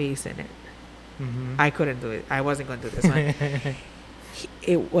wanted my face in it. Mm-hmm. I couldn't do it. I wasn't going to do this one.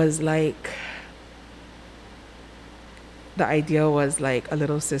 It was like, the idea was like a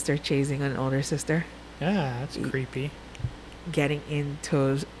little sister chasing an older sister, Yeah, that's creepy. getting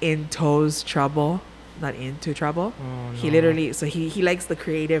into trouble, not into trouble. Oh, no. He literally, so he likes the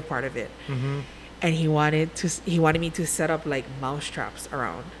creative part of it. Mm-hmm. And he wanted me to set up like mouse traps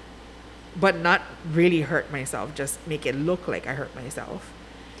around, but not really hurt myself, just make it look like I hurt myself.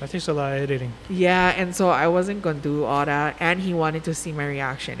 That takes a lot of editing. Yeah, and so I wasn't gonna do all that. And he wanted to see my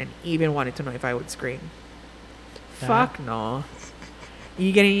reaction and even wanted to know if I would scream. Yeah. Fuck no.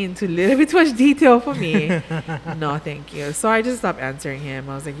 You getting into a little bit too much detail for me. No, thank you. So I just stopped answering him.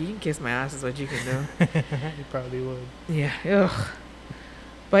 I was like, you can kiss my ass is what you can do. You probably would. Yeah. Ugh.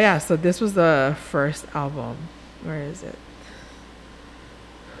 But yeah, so this was the first album. Where is it?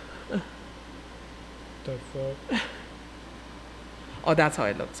 The fuck? Oh, that's how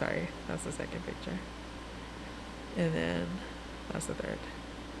it looked. Sorry. That's the second picture. And then that's the third.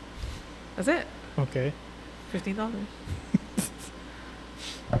 That's it. Okay. $15.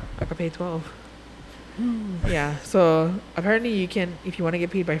 I could pay 12. Yeah. So apparently you can, if you want to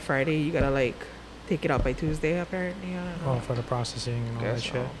get paid by Friday, you gotta like take it out by Tuesday. Apparently. I don't know. Oh, for the processing and all that Guess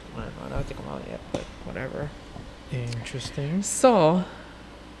shit. so. I don't know. I don't think I'm out yet, but whatever. Interesting. So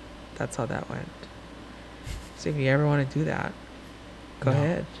that's how that went. So if you ever want to do that, go No.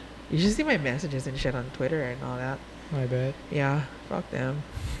 ahead. You should see my messages and shit on Twitter and all that. I bet. Yeah, fuck them.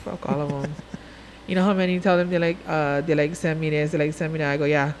 Fuck all of them. You know how many tell them they like send me this, they like send me that. I go,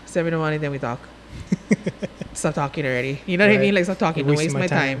 yeah, send me the money, then we talk. Stop talking already. You know what I Right. mean? Like, stop talking. You're Don't waste wasting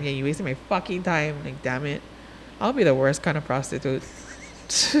my my time. time. Yeah, you wasting my fucking time. Like, damn it. I'll be the worst kind of prostitute.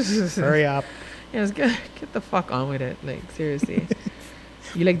 Hurry up. Yeah, just get the fuck on with it. Like, seriously.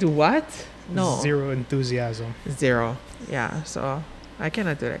 You like do what? No. Zero enthusiasm. Zero. Yeah, so I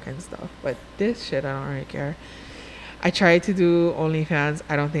cannot do that kind of stuff. But this shit, I don't really care. I tried to do OnlyFans.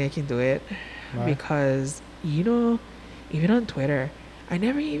 I don't think I can do it. Why? Because, you know, even on Twitter, I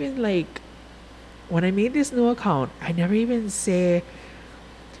never even like, when I made this new account, I never even say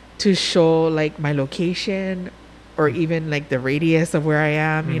to show like my location or even like the radius of where I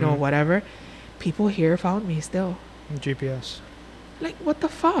am, you know, Mhm. whatever. People here found me still. GPS. Like, what the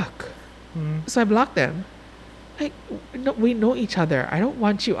fuck? Mm. So I blocked them. Like, no, we know each other. I don't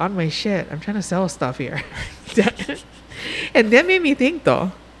want you on my shit. I'm trying to sell stuff here. And that made me think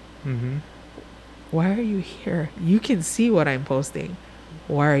though, Mm-hmm. why are you here? You can see what I'm posting.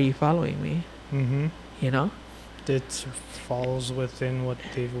 Why are you following me? Mm-hmm. You know? It falls within what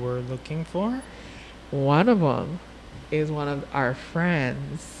they were looking for. One of them is one of our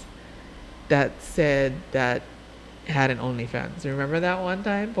friends that said that had an OnlyFans. Remember that one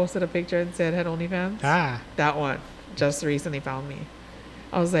time? Posted a picture and said had OnlyFans? Ah. That one just recently found me.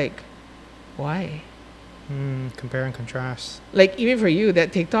 I was like, why? Compare and contrast. Like, even for you,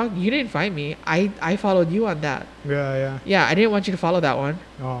 that TikTok, you didn't find me. I followed you on that. Yeah. Yeah, I didn't want you to follow that one,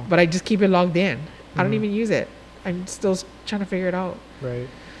 Oh. but I just keep it logged in. I don't Mhm. even use it. I'm still trying to figure it out. Right.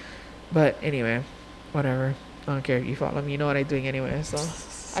 But anyway, whatever. I don't care if you follow me. You know what I'm doing anyway. So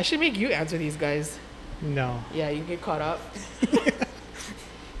I should make you answer these guys. No. Yeah, you get caught up.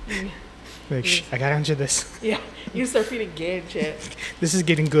 Like, shh, I gotta answer this. Yeah, you start feeling gay and shit. This is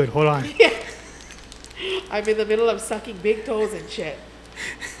getting good. Hold on. I'm in the middle of sucking big toes and shit.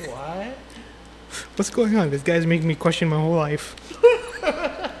 What? What's going on? This guy's making me question my whole life.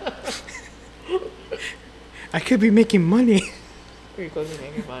 I could be making money. Are you close to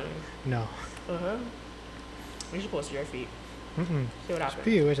making money? No. Uh-huh. You should post your feet. Mm-mm. See what happens.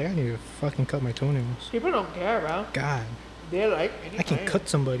 Speaking of which, I need to fucking cut my toenails. People don't care, bro. God. They're like, I can cut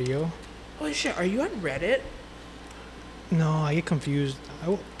somebody, yo. Holy shit, are you on Reddit? No, I get confused. I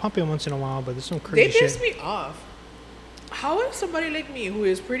will pump it once in a while, but there's some They crazy piss shit. me off. How is somebody like me who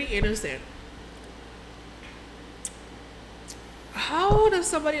is pretty innocent? How does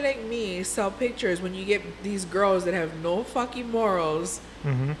somebody like me sell pictures when you get these girls that have no fucking morals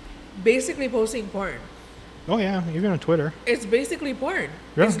Mm-hmm. basically posting porn? Oh, yeah, even on Twitter. It's basically porn.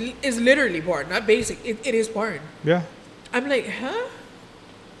 Yeah. It's literally porn, not basic. It is porn. Yeah. I'm like, huh?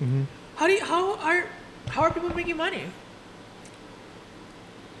 Mm-hmm. How are people making money?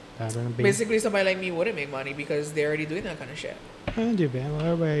 I don't know. Basically, somebody like me wouldn't make money because they're already doing that kind of shit. I do, man. Well,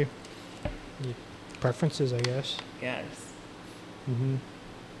 everybody... preferences, I guess. Yes. Mm-hmm.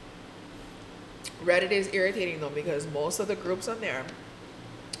 Reddit is irritating though because most of the groups on there,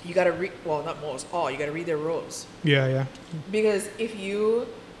 you gotta read. Well, not most, all. You gotta read their rules. Yeah, yeah. Because if you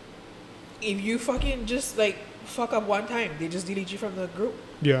fucking just like fuck up one time, they just delete you from the group.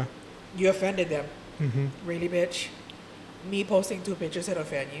 Yeah. You offended them. Mm-hmm. Really, bitch? Me posting 2 pictures that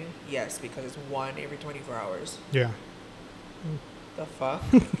offend you? Yes, because it's one every 24 hours. Yeah. The fuck?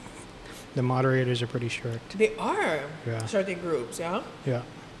 The moderators are pretty strict. They are. Yeah. Certain groups, yeah? Yeah.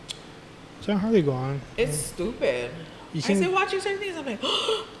 So how they go on? It's stupid. You I can- say watching certain things, I'm like,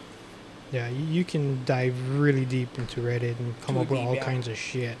 Yeah, you can dive really deep into Reddit and come Too up with deep, all yeah. kinds of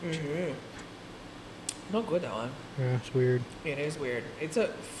shit. mm-hmm. Not good, that one. Yeah, it's weird. It is weird. It's a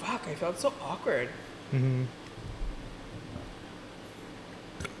fuck. I felt so awkward. Mm-hmm.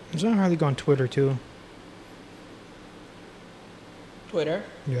 It's not hardly go on Twitter too. Twitter.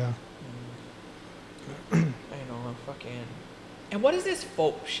 Yeah. I know. I'm fucking. And what is this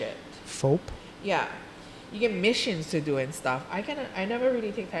folk shit? Fope? Yeah, you get missions to do and stuff. I never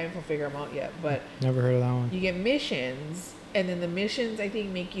really take time to figure them out yet. But Never heard of that one. you get missions, and then the missions I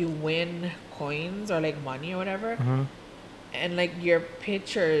think make you win coins or like money or whatever. Uh-huh. And like your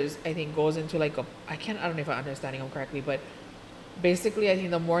pictures I think goes into like a I don't know if I'm understanding them correctly, but basically I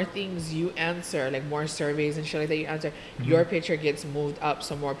think the more things you answer, like more surveys and shit like that you answer, your picture gets moved up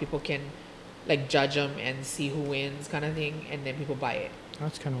so more people can like judge them and see who wins kind of thing, and then people buy it.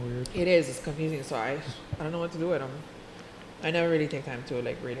 That's kind of weird. It is, it's confusing, so I don't know what to do with them. I never really take time to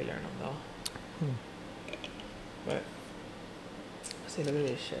like really learn them though. But see, look at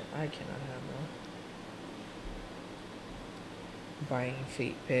this shit. I cannot handle buying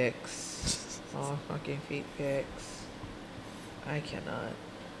feet pics. Oh, fucking feet pics. I cannot.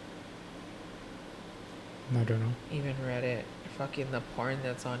 I don't know. Even Reddit. Fucking the porn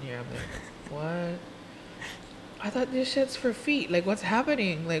that's on here. I'm like, what? I thought this shit's for feet. Like, what's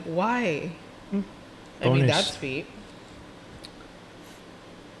happening? Like, why? I mean, Bonus. that's feet.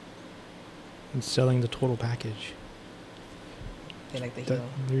 It's selling the total package. They like the That heel.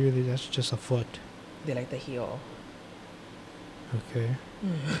 really, that's just a foot. They like the heel. Okay.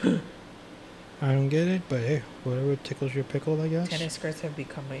 I don't get it, but hey, whatever tickles your pickle, I guess. Tennis skirts have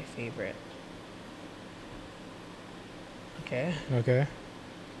become my favorite. Okay. Okay.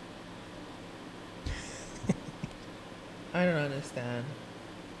 I don't understand.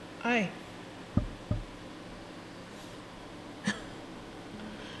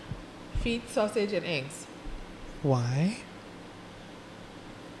 Feet, sausage, and eggs. Why?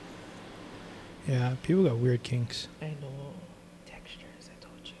 Yeah, people got weird kinks. I know. Textures, I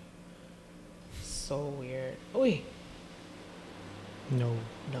told you. So weird. Oi. No.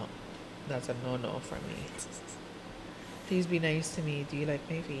 No. That's a no-no for me. Please be nice to me. Do you like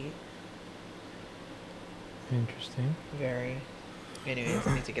my feet? Interesting. Very. Anyways,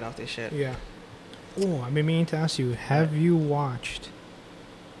 I need to get off this shit. Yeah. Oh, I've been meaning to ask you, have you watched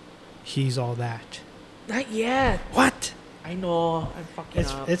He's All That? Not yet. What? I know. I'm fucking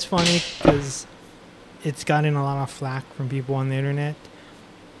up. It's funny because it's gotten a lot of flack from people on the internet.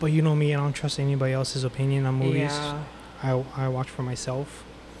 But you know me, I don't trust anybody else's opinion on movies. Yeah. I watch for myself.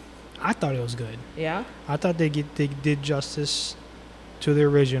 I thought it was good. Yeah? I thought they did justice to the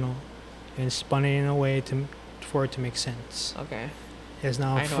original and spun it in a way for it to make sense. Okay. It's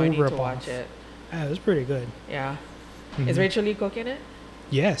now a I know full I need to ripoff. watch it. Yeah, it was pretty good. Yeah. Mhm. Is Rachel Lee Cook in it?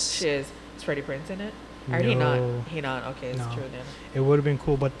 Yes. She is. Is Freddie Prinze in it? Or he not? No. He not. Okay, it's No. true then. It would have been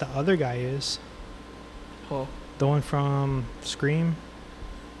cool, but the other guy is Oh. the one from Scream.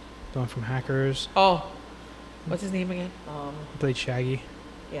 the one from Hackers. Oh, what's his name again? He played Shaggy.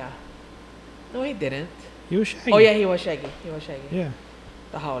 Yeah. No, he didn't. He was Shaggy. Oh yeah, he was Shaggy. Yeah.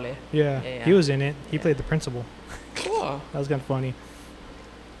 The Howley. Yeah. Yeah, yeah. He was in it. He Yeah. played the principal. Cool. That was kind of funny.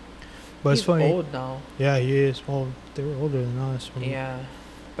 But it's He's funny. old now. Yeah, he is. Well, they were older than us. Yeah,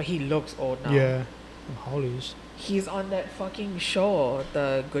 but he looks old now. Yeah. Hollies. He's on that fucking show,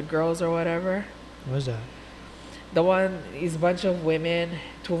 The Good Girls or whatever. What is that? The one is a bunch of women.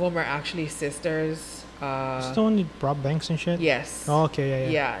 Two of them are actually sisters. Is it the one with Rob Banks and shit? Yes. Oh, okay, yeah.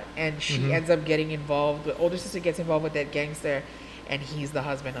 Yeah, and she Mhm. ends up getting involved. The older sister gets involved with that gangster, and he's the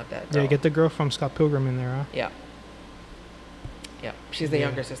husband of that girl. Yeah, get the girl from Scott Pilgrim in there, huh? Yeah. Yeah, she's the Yeah.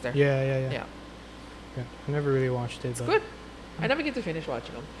 younger sister. Yeah, yeah, yeah. Yeah. Yeah. I never really watched it. It's but good. I never get to finish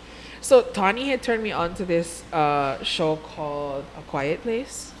watching them. So Tani had turned me on to this show called A Quiet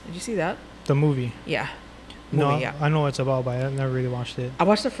Place. Did you see that? The movie. Yeah. No, Movie, yeah. I know what it's about, but I never really watched it. I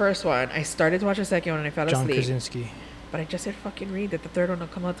watched the first one. I started to watch the second one and I fell John asleep. Krasinski. But I just said fucking read that the third one will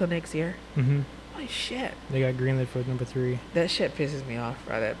come out till next year. Mm-hmm. Holy shit. They got greenlit for number 3. That shit pisses me off,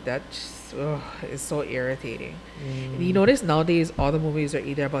 bro. That just, ugh, is so irritating. Mm. And you notice nowadays all the movies are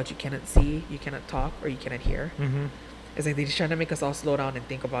either about you cannot see, you cannot talk, or you cannot hear. Mm-hmm. It's like they're just trying to make us all slow down and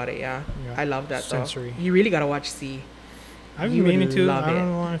think about it, yeah. Yeah. I love that Sensory. though. You really gotta watch C. I've You been would meaning to. love I it.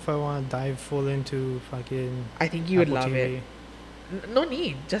 don't know if I want to dive full into fucking. I think you would Apple love TV. it. No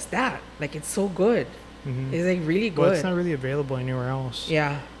need, just that. Like it's so good. Mm-hmm. It's like really Well, it's good. not really available anywhere else.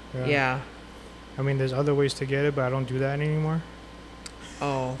 Yeah. Yeah. I mean, there's other ways to get it, but I don't do that anymore.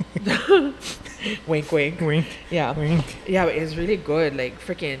 Oh. Wink, wink. Wink, Yeah. wink. Yeah, but it's really good. Like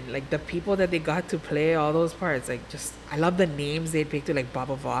freaking, like the people that they got to play all those parts. Like just, I love the names they picked to like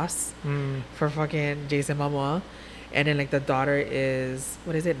Baba Voss Mm. for fucking Jason Momoa, and then like the daughter is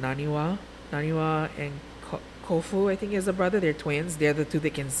what is it, Naniwa and Kofu, I think is the brother. They're twins. They're the two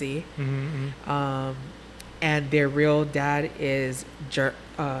that can see. Mm-hmm. And their real dad is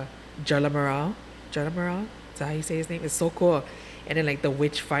Jarlamoral. Jarlamoral. Is that how you say his name? It's so cool. And then like the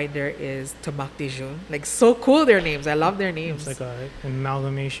witch finder is Tamak Dejun. Like so cool their names. I love their names. It's like a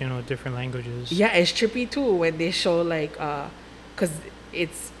amalgamation of different languages. Yeah, it's trippy too when they show like cuz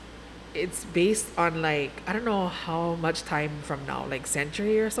it's based on like I don't know how much time from now, like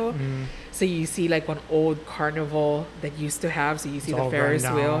century or so. Mm. So you see like an old carnival that used to have, so you see It's the all Ferris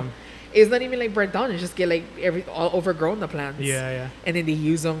run wheel. down. It's not even like burnt down, it's just get like all overgrown, the plants. Yeah, yeah. And then they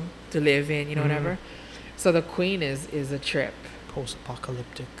use them to live in, you know, Mhm. whatever. So the queen is a trip.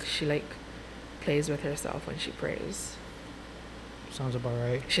 Post-apocalyptic. She like plays with herself when she prays. Sounds about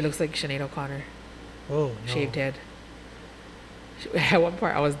right. She looks like Sinead O'Connor. Oh, no. Shaved head. At one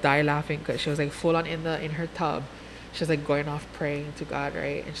part, I was die laughing because she was like full on in her tub. She was like going off praying to God,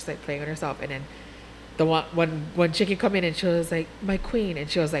 right? And she's like playing with herself. And then the one chicken come in and she was like, "My queen," and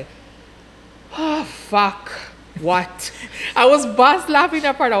she was like, "Oh fuck, what?" I was bust laughing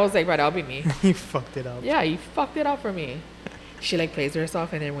that part. I was like, "Right, that'll be me." He fucked it up. Yeah, you fucked it up for me. She like plays with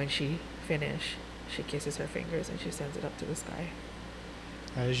herself, and then when she finish, she kisses her fingers and she sends it up to the sky.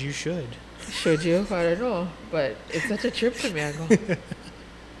 As you should. Should you? I don't know, but it's such a trip to me. I go.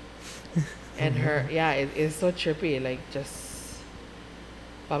 And her, yeah, it's so trippy. Like just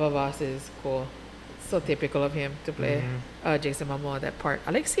Baba Voss is cool. It's so typical of him to play Jason Momoa that part.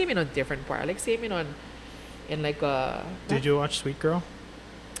 I like seeing him in a different part. I like seeing him in like a. Did you watch Sweet Girl?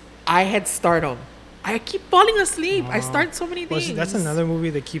 I had Stardom. I keep falling asleep. I Oh. start so many Well, things. that's another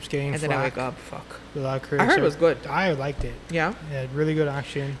movie that keeps getting And then I flack. wake up. Fuck. A lot of I critics heard it are- was good. I liked it. Yeah. Yeah, really good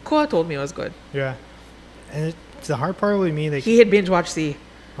action. Koa told me it was good. Yeah. And it's the hard part with me, like, He had binge watched C.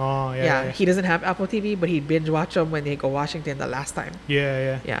 oh, yeah. Yeah, Yeah, he doesn't have Apple TV, but he binge watched them when they go Washington the last time.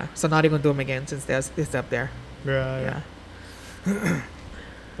 yeah. Yeah, so now they're gonna do them again since it's up there. Yeah. Yeah.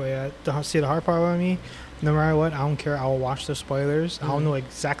 But yeah, the hard part with me, no matter what, I don't care. I'll watch the spoilers. I'll Mhm. know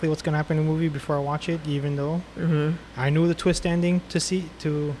exactly what's gonna happen in the movie before I watch it, even though Mm-hmm. I knew the twist ending to Sweet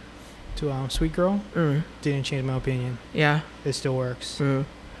Girl. Mm. Didn't change my opinion. Yeah. It still works. Mm.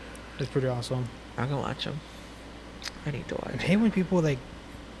 It's pretty awesome. I'm gonna watch them. I need to I watch. hate when people like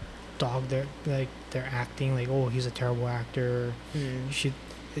dog their acting, like, oh, he's a terrible actor. Mm.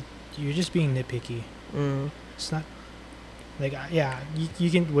 You're just being nitpicky. Mm. It's not like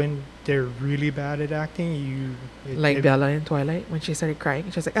you can when they're really bad at acting. Like Bella in Twilight when she started crying,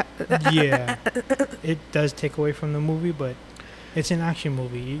 she was like, yeah, it does take away from the movie, but it's an action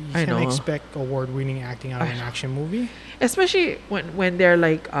movie. You I can't know. expect award-winning acting out of I an know. action movie. especially when they're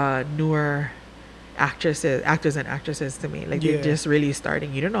like newer actors and actresses to me. Like Yeah. they're just really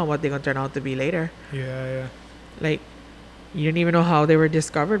starting. You don't know what they're gonna turn out to be later. Yeah. Like you didn't even know how they were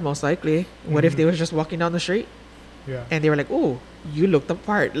discovered. Most likely, what if Mhm. they was just walking down the street Yeah. and they were like, "Ooh, you looked the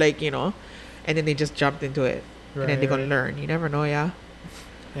part, like, and then they just jumped into it, and then they're gonna Right. learn. You never know, yeah.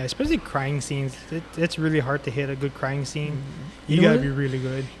 Yeah, especially crying scenes. It's really hard to hit a good crying scene. You You know gotta what? be really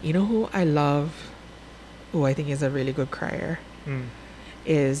good. You know who I love, who I think is a really good crier, Mm.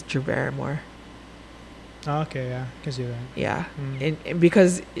 is Drew Barrymore. Oh, okay, yeah, I can see that. Yeah, Mm. and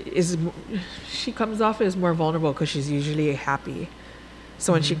because she comes off as more vulnerable because she's usually happy.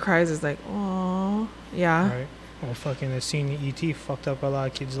 So when she Mhm. cries, it's like, oh, yeah. Right. Well, fucking the scene in E.T. fucked up a lot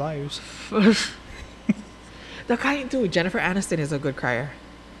of kids' lives. The kind too. Jennifer Aniston is a good crier.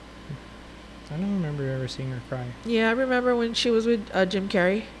 I don't remember ever seeing her cry. Yeah, I remember when she was with Jim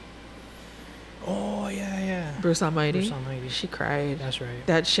Carrey, Oh yeah, yeah. Bruce Almighty. Bruce Almighty. She cried. That's right.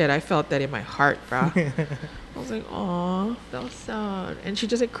 That shit, I felt that in my heart, bro. I was like, oh, that was sad. And she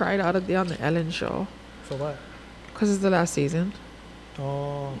just like cried out of on the Ellen show For what? because it's the last season.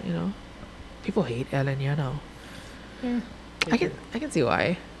 Oh. People hate Ellen, Yeah. I can see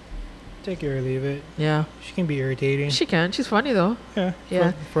why. Take it or leave it. Yeah, She can be irritating. she can. She's funny though. Yeah.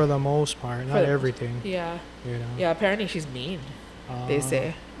 Yeah. For the most part, not the- everything. Yeah. You know. Yeah. Apparently she's mean. They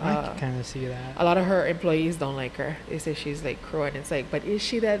say. I can kind of see that. A lot of her employees don't like her. They say she's like cruel, and it's like, but is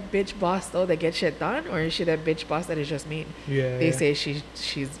she that bitch boss though that gets shit done, or is she that bitch boss that is just mean? Yeah. They yeah. say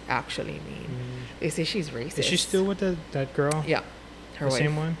she's actually mean. Mm. They say she's racist. Is she still with that girl? Yeah, her The wife.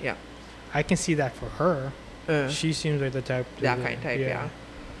 same one? Yeah, I can see that for her. She seems like the type. that kind type. Yeah.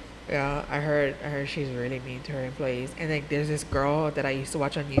 Yeah, I heard she's really mean to her employees. And like there's this girl that I used to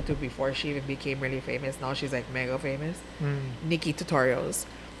watch on YouTube before she even became really famous. Now she's like mega famous. Mm. Nikki Tutorials.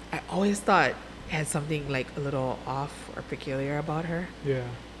 I always thought had something like a little off or peculiar about her. Yeah.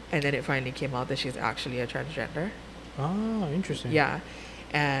 And then it finally came out that she's actually a transgender. Oh, interesting. Yeah.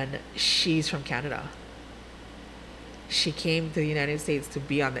 And she's from Canada. She came to the United States to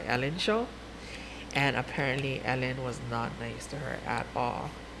be on the Ellen show. And apparently Ellen was not nice to her at all.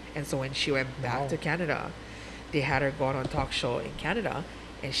 And so when she went back Wow. to Canada, they had her go on a talk show in Canada,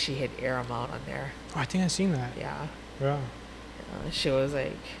 and she had air them out on there. Oh, I think I've seen that. Yeah. Yeah. She was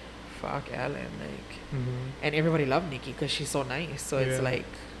like, fuck Ellen. Like, Mm-hmm. and everybody loved Nikki because she's so nice. So it's Yeah. like,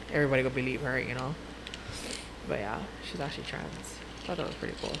 everybody would believe her, But yeah, she's actually trans. I thought that was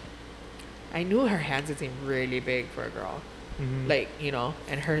pretty cool. I knew her hands would seem really big for a girl. Mm-hmm. Like,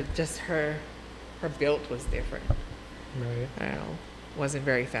 and her build was different. Right. I don't know. Wasn't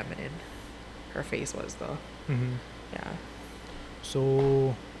very feminine. Her face was though. Mm-hmm. Yeah.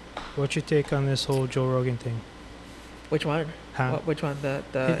 So, what's your take on this whole Joe Rogan thing? Which one? Huh? Which one? The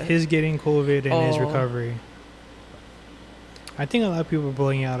His getting COVID and his Oh. recovery. I think a lot of people are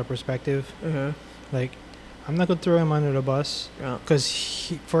blowing it out of perspective. uh Like, I'm not gonna throw him under the bus Yeah.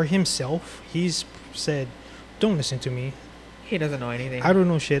 because for himself, he's said, "Don't listen to me. He doesn't know anything. I don't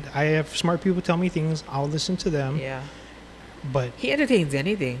know shit. I have smart people tell me things. I'll listen to them." Yeah. But He entertains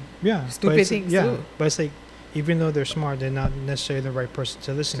anything. yeah, Stupid but it's- things, Yeah, too. but it's like, even though they're smart, they're not necessarily the right person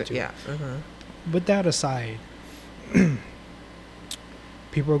to listen to. Yeah. With that aside,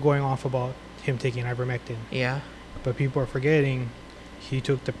 people are going off about him taking ivermectin, Yeah. but people are forgetting he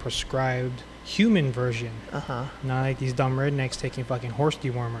took the prescribed human version, Uh-huh. not like these dumb rednecks taking fucking horse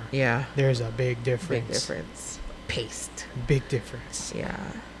dewormer. Yeah. There's a big difference. Big difference. Paste. Big difference. Yeah.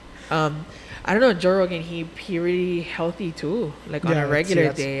 I don't know, Joe Rogan, he really healthy too. Like on Yeah, a see, regular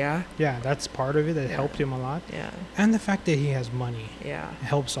that's- day, yeah. Yeah, that's part of it that Yeah. helped him a lot, Yeah. and the fact that he has money Yeah.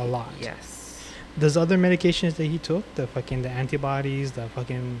 helps a lot. Yes. Those other medications that he took, the antibodies, the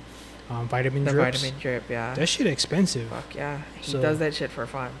fucking vitamin The drips, vitamin drip, yeah. that shit expensive. Fuck yeah. He So- does that shit for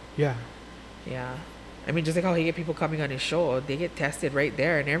fun. Yeah. Yeah. I mean, just like how he get people coming on his show, they get tested right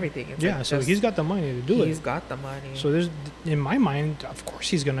there and everything. It's Yeah, like so just- he's got the money to do He's it. got the money. So there's, in my mind, of course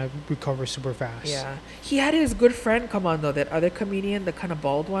he's gonna recover super fast. yeah. He had his good friend come on though, that other comedian, the kind of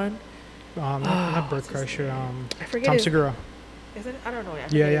bald one. Not Bert what's his Kreischer. name? I forget Tom his- Segura. Isn't I don't know. I Yeah,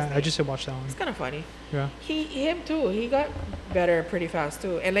 forget his yeah. I name. just watched that one. It's kind of funny. Yeah. Him too. He got better pretty fast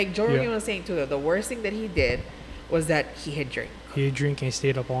too. And like Joe Rogan Yeah. was saying too, the worst thing that he did was that he had drink. He drank and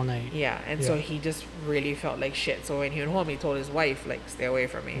stayed up all night. Yeah, and so Yeah. he just really felt like shit. So when he went home, he told his wife like, "Stay away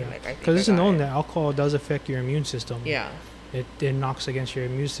from me." Yeah. Like I think Because it's I got known it. that alcohol does affect your immune system. Yeah. It knocks against your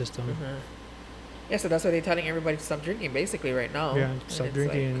immune system. Mhm. Yeah, so that's why they're telling everybody to stop drinking basically right now. Yeah. And Stop it's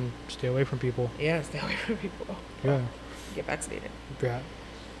drinking like, and stay away from people. yeah, stay away from people. Yeah. Get vaccinated. Yeah.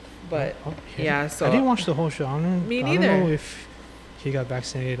 But Oh, yeah, so I didn't watch the whole show. I don't Me I don't neither. know if he got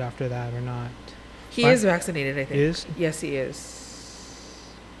vaccinated after that or not. he Fine. is vaccinated. I think. Is? Yes, he is.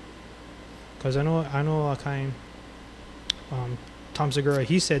 Because I know a kind. Tom Segura,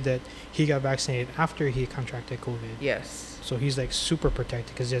 he said that he got vaccinated after he contracted COVID. Yes. So he's like super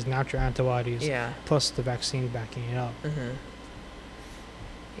protected because he has natural antibodies Yeah. plus the vaccine backing it up. Mhm.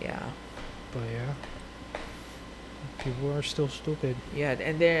 Yeah. But yeah, people are still stupid. Yeah,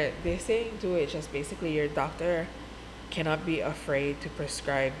 and they're saying too, it's just basically your doctor cannot be afraid to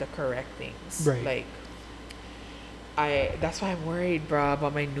prescribe the correct things. Right. Like, that's why I'm worried, bro,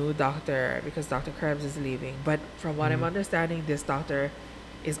 about my new doctor, because Dr. Krebs is leaving. But from what I'm understanding, this doctor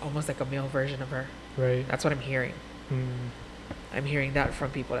is almost like a male version of her. Right. That's what I'm hearing. Mm. I'm hearing that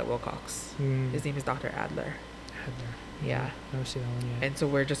from people at Wilcox. Mm. His name is Dr. Adler. Adler. Yeah. Never seen that one yet. And so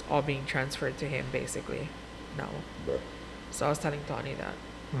we're just all being transferred to him basically now. So I was telling Tawny that.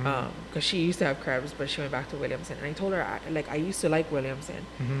 Mhm. Because she used to have Krebs, but she went back to Williamson. And I told her, I used to like Williamson,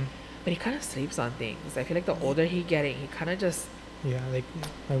 Mhm. but he kind of sleeps on things. I feel like the older he getting, he kind of just, Yeah, like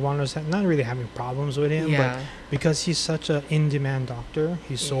Wanda's not really having problems with him, yeah. but because he's such a in-demand doctor,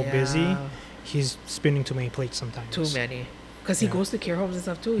 he's so busy, Yeah. he's spinning too many plates sometimes. Too many. Because he Yeah. goes to care homes and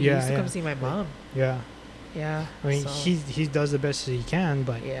stuff too. He Yeah, used to come yeah. see my mom. Yeah, Yeah. I mean, so, he does the best he can,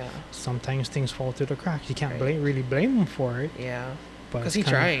 but yeah. sometimes things fall through the cracks. You can't Right. really blame him for it. Yeah. But Because it's he's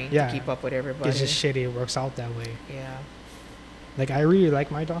kinda- trying yeah, to keep up with everybody. It's just shitty. It works out that way. Yeah. Like I really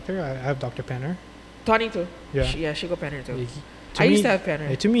like my doctor. I have Dr. Penner. Tawny too. Yeah. She go Penner too. Like, I used to have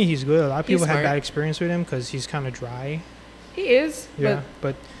Penner. To me, he's good. A lot of He's people have smart. bad experience with him because he's kind of dry. He is. Yeah,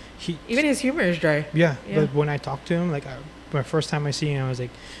 but he But even his humor is dry. yeah, Yeah. But when I talk to him, like my first time I see him, I was like,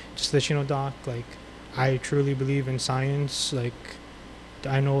 just to let you know, doc, like I truly believe in science. Like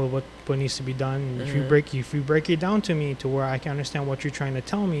I know what needs to be done. If you Mhm. break it down to me to where I can understand what you're trying to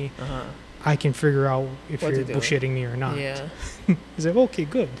tell me, Uh-huh. I can figure out if What to you're do. bullshitting me or not. Yeah. He's like, okay,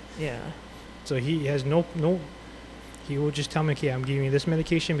 good. Yeah. So he has no. He will just tell me, okay, I'm giving you this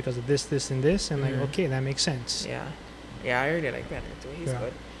medication because of this, and this, and Mhm. like, okay, that makes sense. Yeah. Yeah, I really like Penner too. He's Yeah.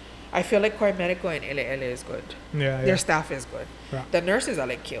 good. I feel like Core Medical and LAL is good. Yeah, Their staff is good. Yeah. The nurses are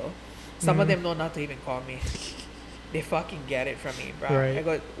like kill. Some of Mhm. them know not to even call me. They fucking get it from me, bro. Right. I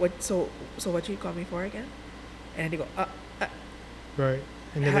go, what? So what you call me for again? And they go, right.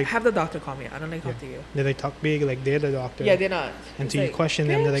 And then have the doctor call me. I don't like talk Yeah. to you. they talk big, like they're the doctor. Yeah, they're not. Until It's you question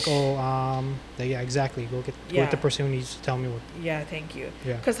them, they're like, "Bitch." like, yeah, exactly. Go get Yeah. the person who needs to tell me what. Yeah, thank you.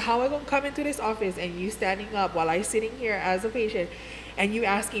 Yeah. Because how I gonna come into this office and you standing up while I sitting here as a patient, and you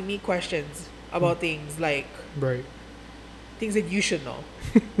asking me questions about things like Right. things that you should know.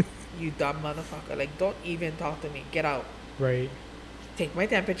 You dumb motherfucker! Like, don't even talk to me. Get out. Right. Take my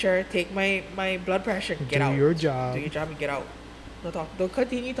temperature. Take my blood pressure. Get Do out. your job. Do your job and get out. Don't talk. Don't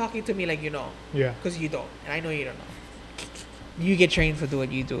continue talking to me like you know, Yeah. because you don't, and I know you don't know. You get trained to do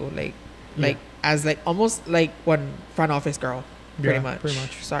what you do, like as like almost like one front office girl. Pretty Yeah, much. pretty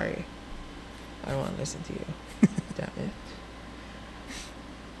much. Sorry, I don't want to listen to you. Damn it.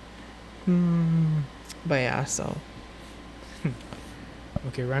 Hmm. But yeah, so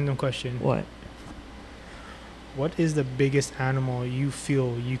Okay, random question. what? What is the biggest animal you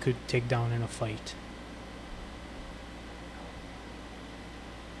feel you could take down in a fight?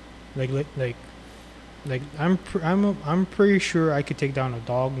 Like I'm pretty sure I could take down a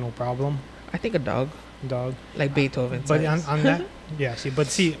dog, no problem. I think a dog, Dog. like Beethoven. But size. on that, yeah.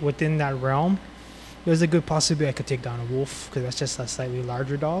 See, within that realm, there's a good possibility I could take down a wolf because that's just a slightly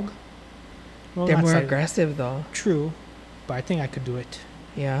larger dog. Well, they're not more slightly- aggressive though. True, but I think I could do it.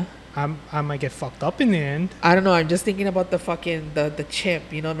 Yeah. I might get fucked up in the end. I don't know. I'm just thinking about the fucking the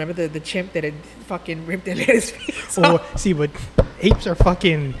chimp. You know, remember the chimp that had fucking ripped and let his face off? Oh, see, but apes are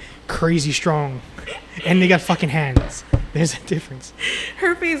fucking crazy strong, and they got fucking hands. There's a difference.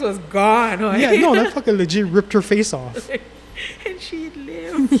 Her face was gone. Right? Yeah, no, that fucking legit ripped her face off. And she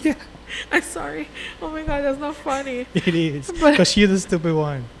lived. Yeah, I'm sorry. Oh my god, that's not funny. it is But- because she's the stupid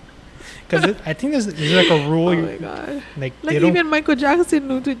one. Because I think there's like a rule. Oh my god. Like Like they don't. even Michael Jackson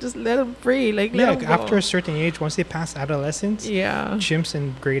knew to just let him free. Like Yeah, let him go. after a certain age, once they pass adolescence, Yeah. chimps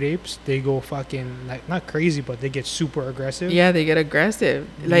and great apes, they go fucking like not crazy, but they get super aggressive. Yeah, they get aggressive.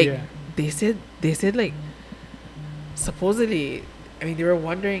 Like Yeah. they said like supposedly, I mean they were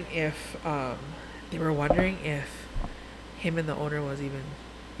wondering if him and the owner was even,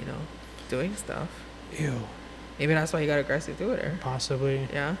 you know, doing stuff. Ew. Maybe that's why he got aggressive to her. Possibly.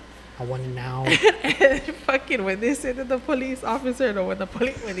 Yeah. I want it now. And fucking when they said to the police officer, no,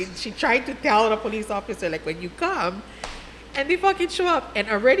 she tried to tell the police officer, like, when you come, and they fucking show up, and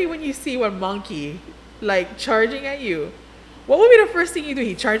already when you see one monkey like charging at you, what would be the first thing you do?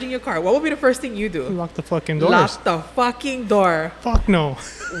 He charging your car. What would be the first thing you do? Lock the fucking doors. Lock the fucking door. Fuck no.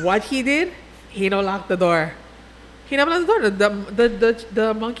 What he did? He no lock the door. He never locked the door.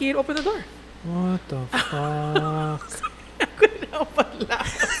 The monkey had opened the door. What the fuck? I couldn't help but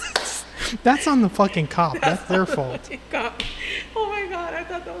laugh. That's on the fucking cop. That's their fault. Oh my god, I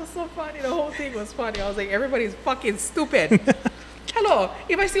thought that was so funny. The whole thing was funny. I was like, everybody's fucking stupid. Hello,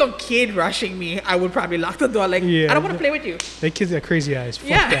 if I see a kid rushing me, I would probably lock the door. Like, Yeah. I don't want to play with you. That kid's got crazy eyes. Fuck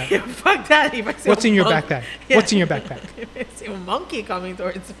Yeah, that. fuck that. If I see What's a in your monk- backpack? Yeah. What's in your backpack? If I see a monkey coming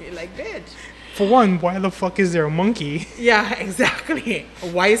towards me, like, bitch. For one, why the fuck is there a monkey? Yeah, exactly.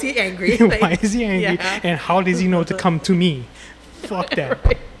 Why is he angry? Why is he angry? Yeah. And how does he know to come to me? Fuck that.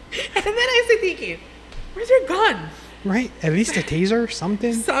 Right. And then I start thinking, where's your gun? Right? At least a taser,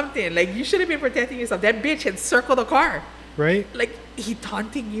 something. Something. Like, you should have been protecting yourself. That bitch had circled the car. Right? Like, he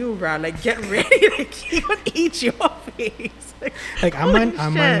taunting you, bro. Like, get ready. Like, he would eat your face. Like I holy might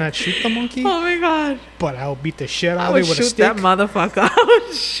shit. not shoot the monkey, Oh my god. but I'll beat the shit I out of would it with a shoot stick. that motherfucker. I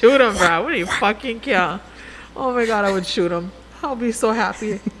would shoot him, bro. I wouldn't fucking care. Oh my god, I would shoot him. I'll be so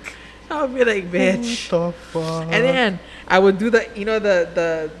happy. I would be like, bitch. What the fuck? And then I would do the, you know,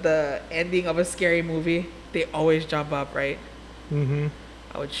 the ending of a scary movie. They always jump up, right? Mm-hmm.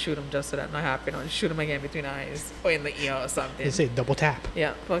 I would shoot him just so that not happen. I would shoot him again between the eyes or in the ear or something. They say double tap.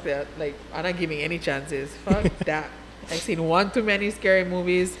 Yeah, fuck that. Like, I'm not giving any chances. Fuck that. I've seen one too many scary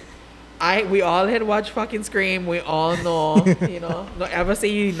movies. We all had watched fucking Scream. We all know, you know. Don't ever say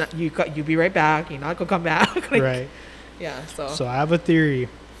you be right back. You're not gonna come back. Like, Right. Yeah. So I have a theory.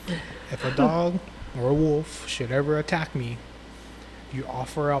 If a dog or a wolf should ever attack me, you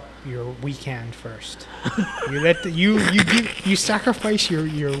offer up your weak hand first. You let you sacrifice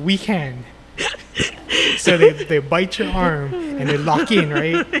your weak hand. So they bite your arm and they lock in,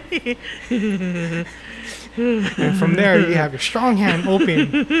 right? And from there you have your strong hand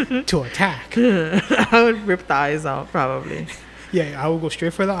open to attack. I would rip the eyes out probably. Yeah, I will go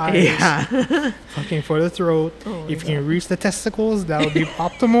straight for the eyes. Yeah. Fucking for the throat. Oh my If you can reach the testicles, that would be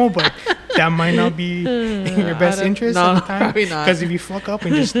optimal, but that might not be in your best don't- interest no, at the time. probably not. Because if you fuck up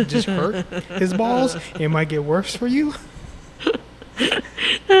and just hurt his balls, it might get worse for you.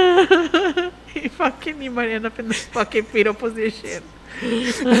 You might end up in the fucking fetal position.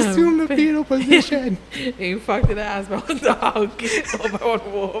 Assume the fetal position. You fucked in the ass by one dog or by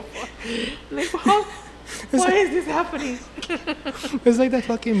one wolf. Like, how? Why is this happening? It's like that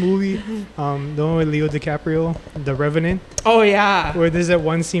fucking movie, the one with Leo DiCaprio, The Revenant, Oh yeah. where there's that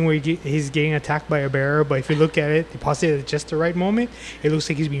one scene where he's getting attacked by a bear, but if you look at it, you pause it at just the right moment, it looks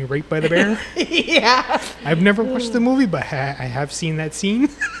like he's being raped by the bear. Yeah. I've never watched the movie, but I have seen that scene.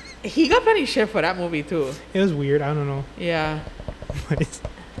 He got plenty shit for that movie too. It was weird. I don't know. Yeah. But it's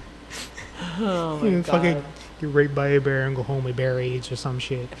Oh my you fucking god. get raped by a bear and go home with bear AIDS or some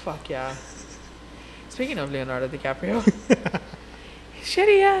shit. Fuck yeah. Speaking of Leonardo DiCaprio. Shit,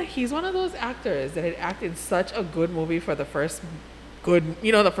 yeah. He's one of those actors that had acted such a good movie for the first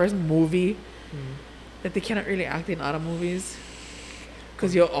the first movie that they cannot really act in other movies.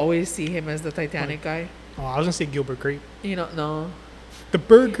 Because you'll always see him as the Titanic guy. Oh, I was gonna say Gilbert Grape. You know, no. The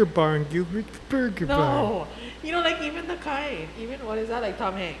Burger Barn, Gilbert. The Burger Barn. No. You know, like even the kind. Even, what is that? Like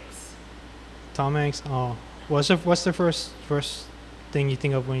Tom Hanks. Tom Hanks. Oh, what's the first thing you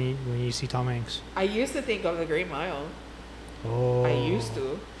think of when you see Tom Hanks? I used to think of The Green Mile. Oh, I used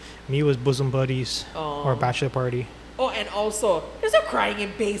to. Me was Bosom Buddies or Oh. Bachelor Party. Oh, and also, there's no crying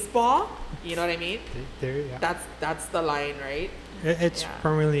in baseball. You know what I mean? There, yeah. That's the line, right? It's yeah.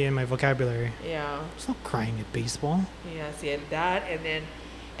 permanently in my vocabulary. Yeah. There's no crying at baseball. Yeah, see, and that, and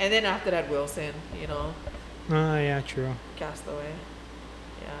then after that, Wilson, you know, Oh, yeah, true. Castaway.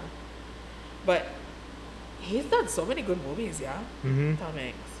 Yeah. But he's done so many good movies, yeah? Mm-hmm. Tom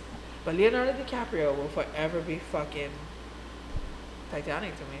Hanks. But Leonardo DiCaprio will forever be fucking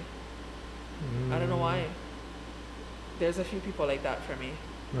Titanic to me. I don't know why. There's a few people like that for me.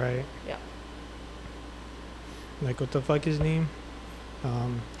 Right. Yeah. Like, what the fuck his name?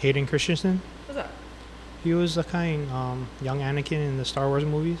 Hayden Christensen. What's that? He was a kind young Anakin in the Star Wars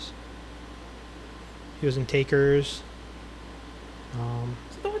movies. He was in Takers.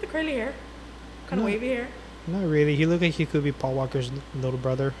 Is it the one with the curly hair? Kind of No. wavy hair? Not really. He looked like he could be Paul Walker's little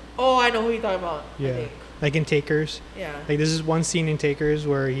brother. Oh, I know who you're talking about. I Yeah. think. Like in Takers. Yeah. Like this is one scene in Takers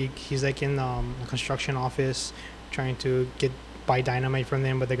where he's like in a construction office trying to buy dynamite from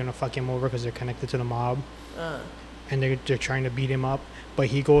them, but they're gonna fuck him over because they're connected to the mob, and they're trying to beat him up. But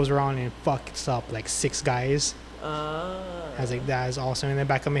he goes around and fucks up like 6 guys. I was like, that is awesome. In the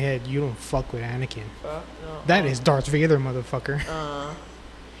back of my head, you don't fuck with Anakin. Fuck, no. That is Darth Vader, motherfucker.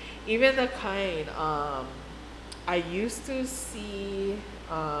 Even the kind, I used to see,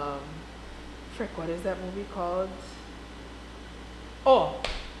 frick, what is that movie called? Oh,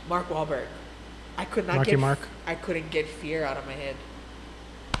 Mark Wahlberg. I could not Marky get, Mark? I couldn't get fear out of my head.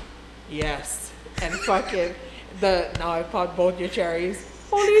 Yes. And fucking, now I popped both your cherries.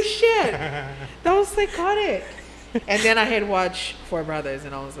 Holy shit. That was psychotic. And then I had watched Four Brothers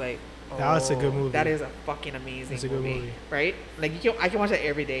and I was like, That's a good movie. That is a fucking amazing It's a good movie. right? Like I can watch that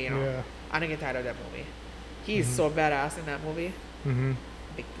every day. You know, Yeah. I don't get tired of that movie. He's Mhm. so badass in that movie. Mm-hmm.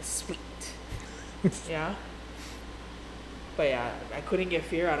 Like the sweet. Yeah. But yeah, I couldn't get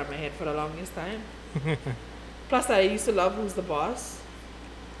fear out of my head for the longest time. Plus, I used to love Who's the Boss.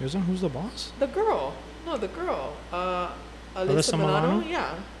 Isn't Who's the Boss? The girl. No, the girl. Alyssa Alyssa Milano? Milano.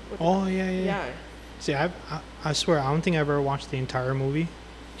 Yeah. With the- Oh yeah, yeah. yeah. See, I swear I don't think I ever watched the entire movie.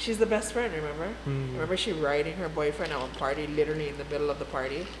 She's the best friend, remember? Mm. Remember she riding her boyfriend out on party, literally in the middle of the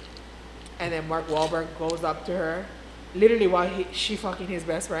party? And then Mark Wahlberg goes up to her, literally while she fucking his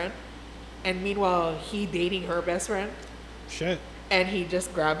best friend. And meanwhile, he dating her best friend. Shit. And he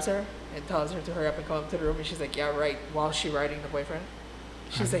just grabs her and tells her to hurry up and come up to the room. And she's like, yeah, right, while she riding the boyfriend.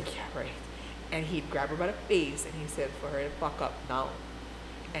 She's like, yeah, right. And he'd grab her by the face and he said for her to fuck up now.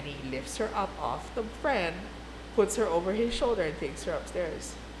 And he lifts her up off the friend, puts her over his shoulder and takes her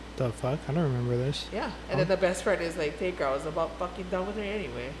upstairs. The fuck? I don't remember this. Yeah. And then the best friend is like, hey girl, I was about fucking done with her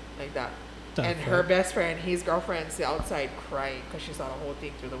anyway. Like that. The And fuck? her best friend, his girlfriend's outside crying because she saw the whole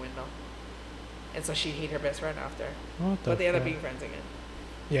thing through the window. And so she hate her best friend after. What the But they end up fuck? being friends again.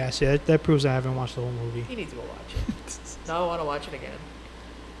 Yeah, see, that proves I haven't watched the whole movie. You need to go watch it. Now I want to watch it again.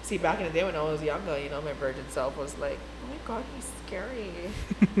 See, back in the day when I was younger, you know, my virgin self was like, oh my god, he's scary.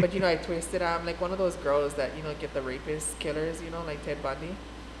 But, you know, I twisted. I'm like one of those girls that, you know, get the rapist killers, you know, like Ted Bundy.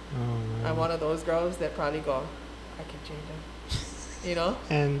 Oh, man. I'm one of those girls that probably go, I can change him. You know?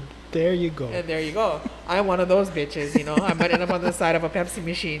 And there you go. And there you go. I'm one of those bitches, you know. I might end up on the side of a Pepsi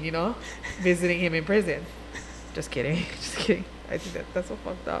machine, you know, visiting him in prison. Just kidding. Just kidding. I think that's so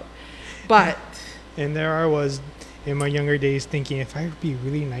fucked up. But And there I was in my younger days thinking if I would be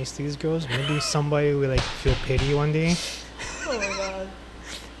really nice to these girls, maybe somebody would like feel pity one day. oh my god,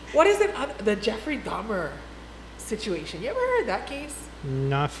 what is it? The Jeffrey Dahmer situation. You ever heard that case?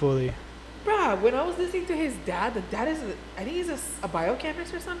 Not fully. Bruh, when I was listening to his dad, the dad is, I think he's a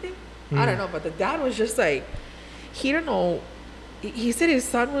biochemist or something. I don't know, but the dad was just like, he don't know. He said his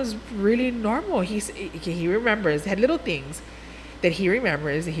son was really normal. He remembers, had little things that he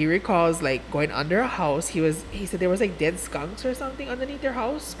remembers. He recalls like going under a house. He said there was like dead skunks or something underneath their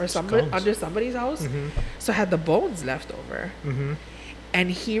house or somebody Skunks? under somebody's house. Mm-hmm. So had the bones left over. Mm-hmm.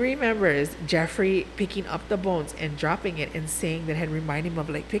 And he remembers Jeffrey picking up the bones and dropping it and saying that had reminded him of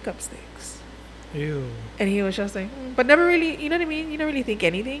like pickup sticks. Ew. And he was just like, but never really, you know what I mean? You don't really think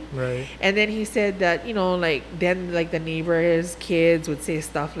anything. Right. And then he said that, you know, like then like the neighbors' kids would say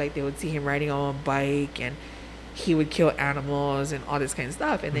stuff like they would see him riding on a bike and he would kill animals and all this kind of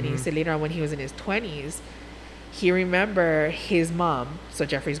stuff. And then he Mhm. said later on when he was in his 20s, he remember his mom, so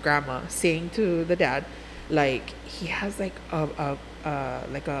Jeffrey's grandma, saying to the dad, like he has like a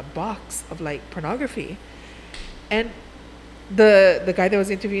box of like pornography. And the guy that was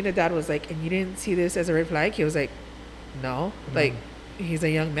interviewing the dad was like, and you didn't see this as a red flag? He was like, no. Like he's a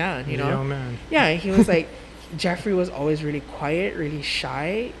young man, you know? Young man. Yeah, and he was like, Jeffrey was always really quiet, really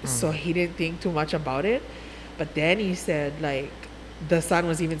shy, so he didn't think too much about it. But then he said, like, the son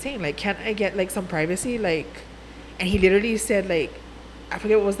was even saying, like, can't I get, like, some privacy? Like, and he literally said, like, I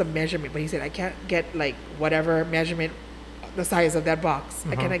forget what was the measurement, but he said, I can't get, like, whatever measurement, the size of that box.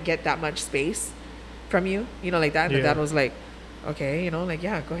 I cannot get that much space from you, you know, like that. And the Yeah. dad was like, okay, you know, like,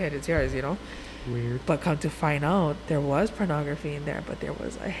 yeah, go ahead, it's yours, you know. Weird. But come to find out, there was pornography in there, but there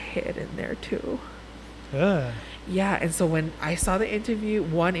was a hit in there too. Ugh. Yeah, and so when I saw the interview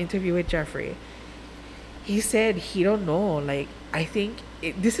with Jeffrey, he said he don't know. Like, I think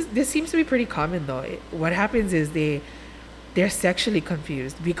this seems to be pretty common though. What happens is they're sexually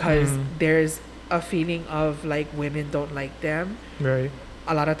confused because there's a feeling of like women don't like them Right.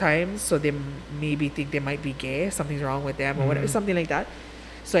 a lot of times, so they maybe think they might be gay, something's wrong with them or whatever, something like that.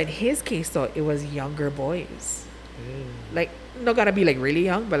 So in his case though, it was younger boys, like not gotta be like really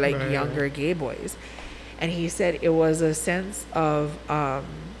young, but like Right. younger gay boys. And he said it was a sense of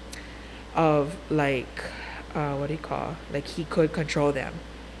like what do you call, like he could control them.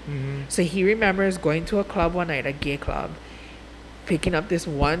 Mm-hmm. So he remembers going to a club one night, a gay club, picking up this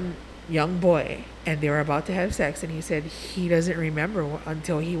one young boy, and they were about to have sex. And he said he doesn't remember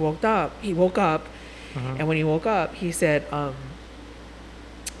until he woke up. And when he woke up, he said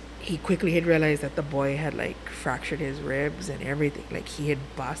he quickly had realized that the boy had like fractured his ribs and everything. Like he had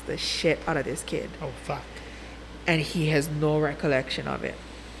bossed the shit out of this kid, Oh fuck. and he has no recollection of it.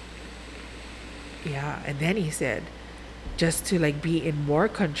 Yeah, and then he said, just to like be in more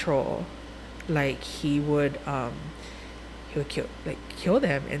control, like he would kill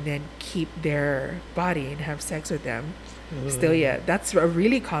them and then keep their body and have sex with them. Still, yeah, that's a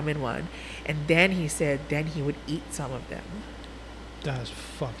really common one. And then he said, then he would eat some of them. That's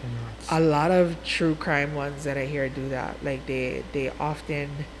fucking nuts. A lot of true crime ones that I hear do that. Like they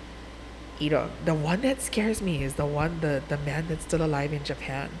often, the one that scares me is the man that's still alive in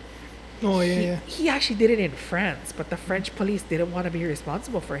Japan. Oh yeah. He actually did it in France, but the French police didn't want to be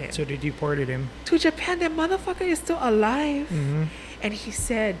responsible for him. So they deported him. To Japan, that motherfucker is still alive. Mm-hmm. And he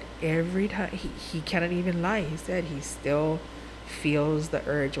said every time, he cannot even lie. He said he still feels the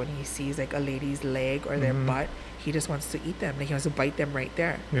urge when he sees like a lady's leg or their butt. He just wants to eat them. Like he wants to bite them right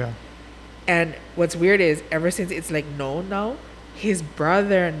there. Yeah. And what's weird is ever since it's like known now, his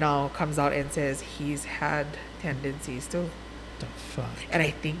brother now comes out and says he's had tendencies too. The fuck. And I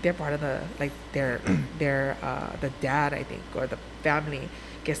think they're part of the like their the dad, I think, or the family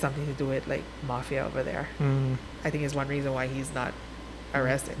gets something to do with like mafia over there. I think is one reason why he's not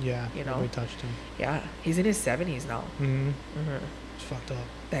arrested. Yeah. You know, nobody touched him. yeah, he's in his 70s now. It's fucked up.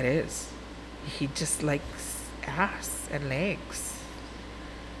 That is, he just likes ass and legs.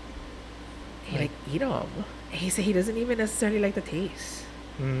 He like eat them. He said he doesn't even necessarily like the taste.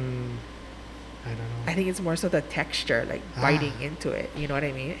 I don't know. I think it's more so the texture, like biting into it. You know what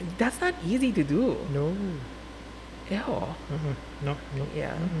I mean? That's not easy to do. No. Ew. No.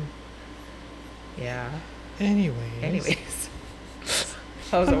 Yeah. Yeah. Anyways.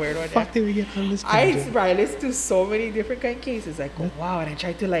 That was a weird one. Fuck did we get on this I tangent? listened to so many different kind of cases. Like, oh, wow. And I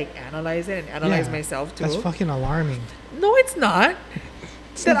tried to like analyze it and analyze myself too. That's fucking alarming. No, it's not.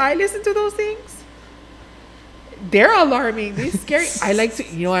 That I listen to those things. They're alarming. They're scary. I like to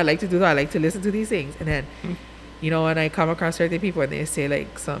do that. I like to listen to these things. And then, when I come across certain people and they say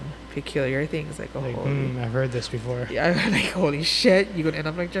like some peculiar things, like, I've heard this before. Yeah, I'm like, holy shit, you're going to end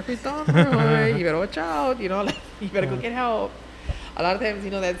up like Jeffrey Dahmer. You better watch out. Like, you better go get help. A lot of times,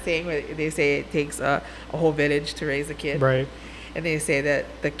 that saying where they say it takes a whole village to raise a kid. Right. And they say that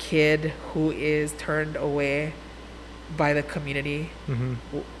the kid who is turned away by the community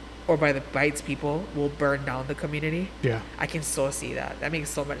or by its people will burn down the community. Yeah. I can so see that. That makes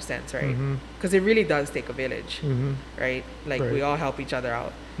so much sense, right? Because it really does take a village, right? Like we all help each other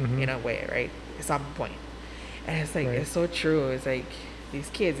out in a way, right? At some point. And it's like, it's so true. It's like these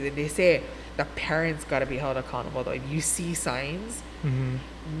kids, they say the parents got to be held accountable though. If you see signs,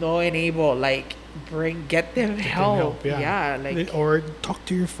 no enable, like get them help. Yeah, like, or talk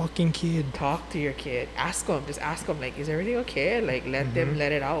to your fucking kid. Talk to your kid. Just ask them, like, is everything okay? Like, let them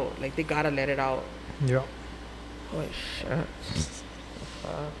let it out. Like, they gotta let it out. Yeah. Holy shit.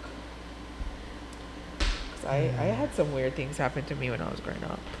 Fuck. 'Cause I had some weird things happen to me when I was growing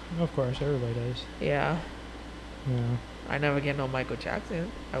up. Of course, everybody does. Yeah. Yeah. I never get no Michael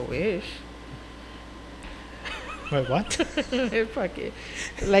Jackson. I wish. Wait, what? Fuck it.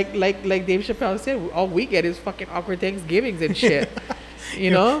 Like Dave Chappelle said, all we get is fucking awkward Thanksgivings and shit.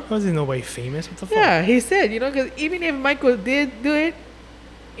 You know? Wasn't nobody famous? What the fuck? Yeah, he said, because even if Michael did do it,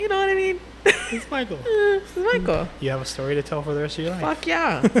 you know what I mean? It's Michael. It's Michael. You have a story to tell for the rest of your life. Fuck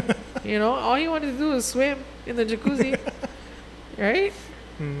yeah. All he wanted to do was swim in the jacuzzi. Right?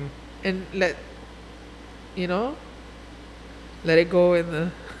 And let it go in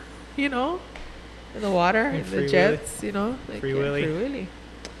the, in the water, in the jets, like Free Willy. Free Willy.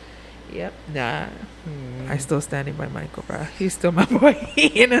 Yep. Nah. I still standing by Michael, bro. He's still my boy. He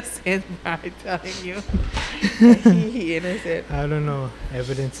innocent, bro. I'm telling you. He innocent. I don't know.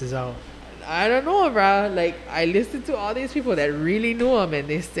 Evidence is out. I don't know, bro. Like, I listened to all these people that really knew him, and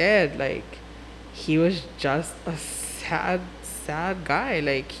they said, like, he was just a sad guy.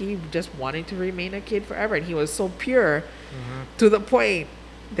 Like, he just wanted to remain a kid forever, and he was so pure to the point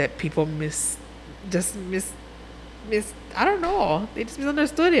that people I don't know. They just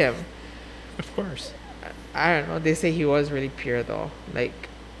misunderstood him. Of course. I don't know. They say he was really pure though. Like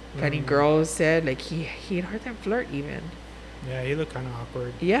many girls said, like he'd hard time flirt even. Yeah, he looked kind of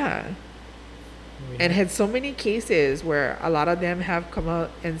awkward. Yeah. And had so many cases where a lot of them have come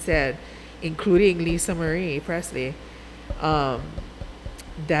out and said, including Lisa Marie Presley,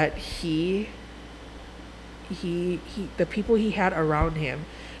 that he the people he had around him,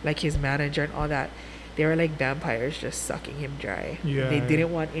 like his manager and all that, they were like vampires just sucking him dry. Yeah. They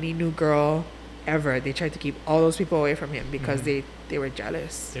didn't want any new girl ever. They tried to keep all those people away from him because they were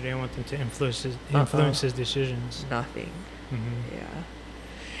jealous. They didn't want them to influence his decisions. Nothing.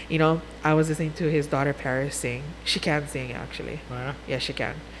 Yeah. I was listening to his daughter Paris sing. She can sing actually. Oh, yeah? Yeah, she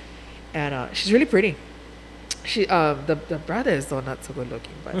can. And she's really pretty. She the brother is though not so good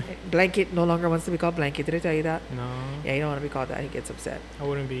looking, but Blanket no longer wants to be called Blanket. Did I tell you that? No. Yeah, you don't want to be called that. He gets upset. I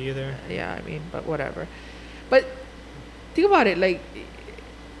wouldn't be either. Yeah, I mean, but whatever. But think about it, like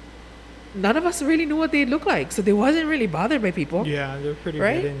none of us really knew what they looked like, so they wasn't really bothered by people. Yeah, they're pretty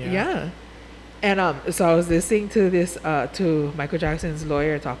right? hidden, Yeah. And so I was listening to this to Michael Jackson's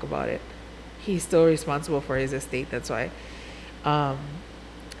lawyer talk about it. He's still responsible for his estate. That's why.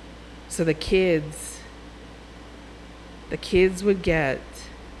 So the kids would get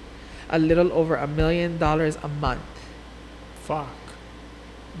a little over $1 million a month. Fuck.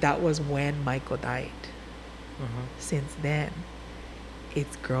 That was when Michael died. Uh-huh. Since then,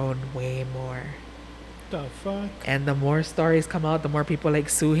 it's grown way more. The fuck? And the more stories come out, the more people like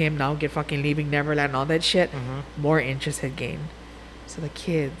sue him now, get fucking Leaving Neverland and all that shit. Uh-huh. More interest had gained. So the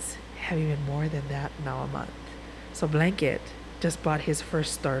kids have even more than that now a month. So Blanket just bought his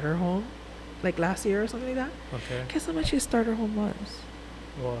first starter home like last year or something like that. Okay. Guess how much his starter home was?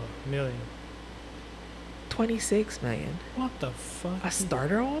 Well, million. 26 million. What the fuck? A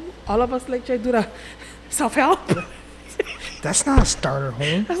starter home? All of us like try to do the self-help. That's not a starter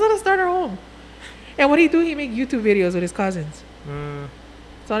home. That's not a starter home. And what do? He make YouTube videos with his cousins.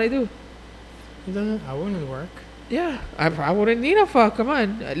 That's all they do. It doesn't. I wouldn't work. Yeah, I wouldn't need a fuck. Come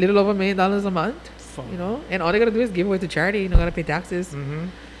on, a little over $1 million a month. Fuck. You know, and all they gotta do is give away to charity. You don't gotta pay taxes. Mm-hmm.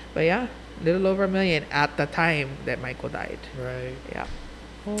 But yeah, little over $1 million at the time that Michael died. Right. Yeah,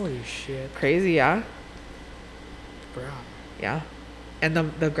 Holy shit. crazy. Yeah, Bro. yeah. And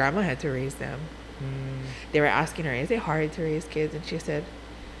the grandma had to raise them. They were asking her, "Is it hard to raise kids?" And she said,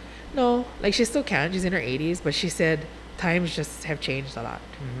 "No, like she still can. She's in her 80s, but she said times just have changed a lot.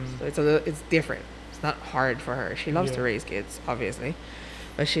 Mm-hmm. So it's different. It's not hard for her. She loves to raise kids, obviously,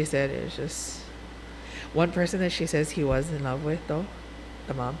 but she said it's just one person that she says he was in love with though,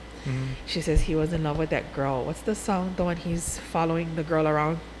 the mom. Mm-hmm. She says he was in love with that girl. What's the song? The one he's following the girl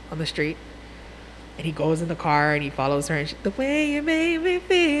around on the street, and he goes in the car and he follows her, and the way you made me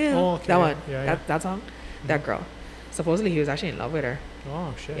feel. Oh, okay. That one. Yeah, That song. That girl. Supposedly he was actually in love with her.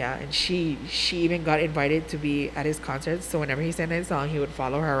 Oh shit. Yeah, and she even got invited to be at his concerts. So whenever he sang that song, he would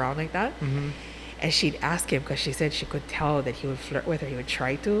follow her around like that. Mm-hmm. And she'd ask him because she said she could tell that he would flirt with her. He would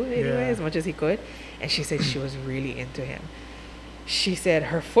try to anyway, as much as he could. And she said she was really into him. She said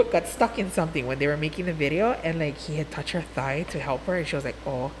her foot got stuck in something when they were making the video, and like he had touched her thigh to help her, and she was like,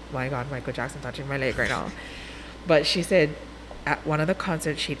 "Oh my God, Michael Jackson touching my leg right now." But she said at one of the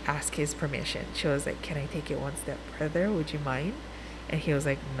concerts, she'd ask his permission. She was like, "Can I take it one step further? Would you mind?" And he was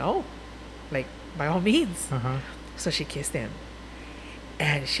like, "No, like by all means." Uh-huh. So she kissed him,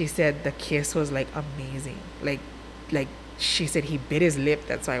 and she said the kiss was like amazing. Like she said he bit his lip.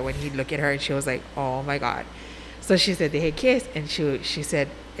 That's why when he'd look at her, and she was like, "Oh my God." So she said they had kissed, and she said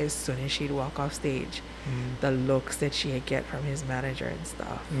as soon as she'd walk off stage, the looks that she'd get from his manager and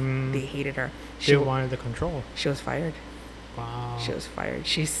stuff, they hated her. They wanted the control. She was fired. Wow. She was fired.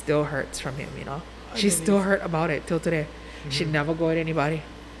 She still hurts from him, you know. She's still hurt about it till today. She'd never go at anybody.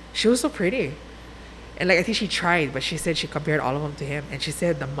 She was so pretty. And like I think she tried, but she said she compared all of them to him. And she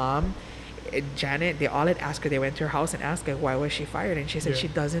said the mom, Janet, they all had asked her, they went to her house and asked her why was she fired, and she said she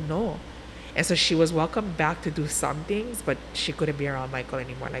doesn't know. And so she was welcomed back to do some things, but she couldn't be around Michael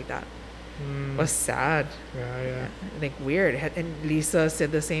anymore like that. It was sad. Yeah. Like weird. And Lisa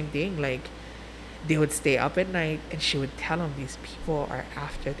said the same thing. Like they would stay up at night, and she would tell them these people are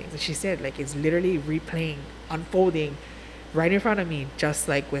after things. And she said like it's literally replaying, unfolding right in front of me, just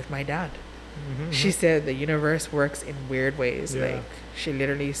like with my dad. She said the universe works in weird ways. Yeah. Like she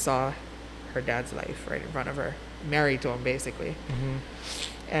literally saw her dad's life right in front of her, married to him basically.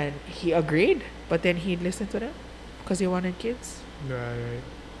 And he agreed, but then he'd listen to them because he wanted kids. Right.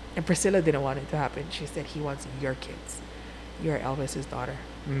 And Priscilla didn't want it to happen. She said he wants your kids. You're Elvis's daughter.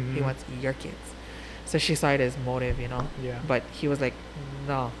 He wants your kids. So she saw it as motive, you know. Yeah. But he was like,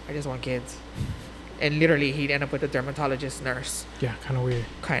 no, I just want kids. And literally, he'd end up with a dermatologist nurse. Yeah, kind of weird.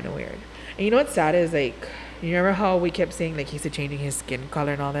 Kind of weird. And you know what's sad is like, you remember how we kept saying like he's changing his skin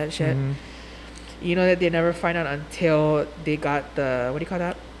color and all that shit? You know that they never find out until they got the, what do you call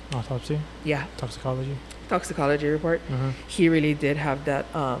that? Autopsy? Yeah, Toxicology? toxicology report. He really did have that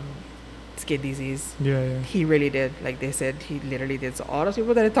skin disease. Yeah. He really did. Like they said, he literally did. So all those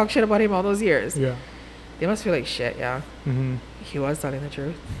people that had talked shit about him all those years, Yeah. they must feel like shit. Yeah, he was telling the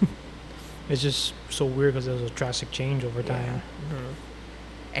truth. It's just so weird because there was a drastic change over time.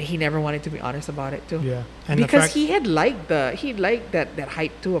 And he never wanted to be honest about it too. Yeah. And because he liked that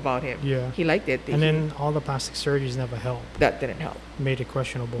hype too about him. Yeah. He liked it. And then all the plastic surgeries never helped. that didn't help. Made it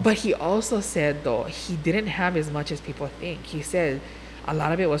questionable. But he also said though he didn't have as much as people think. He said a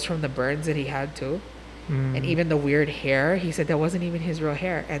lot of it was from the burns that he had too, and even the weird hair. He said that wasn't even his real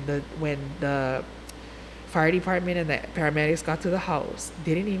hair. And when the fire department and the paramedics got to the house,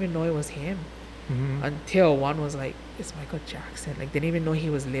 they didn't even know it was him. Mhm. until one was like, it's Michael Jackson. Like, didn't even know he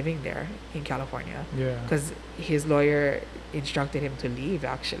was living there in California. Yeah. Because his lawyer instructed him to leave,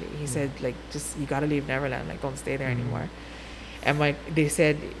 actually. He said, like, just, you gotta leave Neverland. Like, don't stay there Mhm. anymore. And, like, they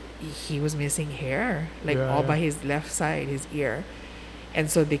said he was missing hair. Like, Yeah, all yeah. by his left side, his ear. And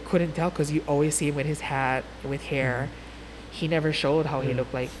so they couldn't tell because you always see him with his hat, with hair. He never showed how he Yeah.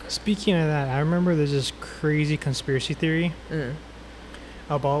 looked like. Speaking of that, I remember there's this crazy conspiracy theory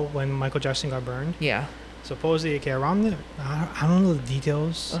about when Michael Jackson got burned. Yeah. Supposedly, okay, around the I don't know the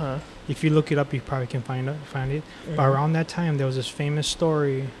details. Uh-huh. If you look it up, you probably can find it. But Mhm. around that time, there was this famous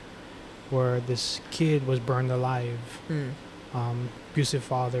story where this kid was burned alive. Mm. Abusive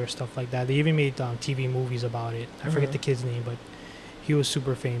father, stuff like that. They even made TV movies about it. I forget Mhm. the kid's name, but he was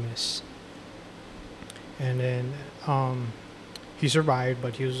super famous. And then he survived,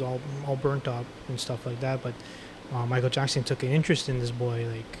 but he was all burnt up and stuff like that. But Michael Jackson took an interest in this boy,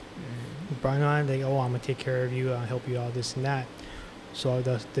 like brought him on, like, oh, I'm gonna take care of you, I'll help you out, this and that. So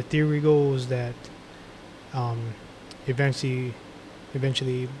the theory goes that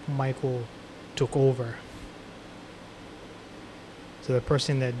eventually Michael took over. So the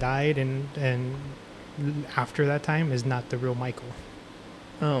person that died and after that time is not the real Michael.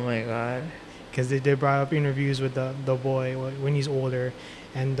 Oh my God. Because they brought up interviews with the boy when he's older,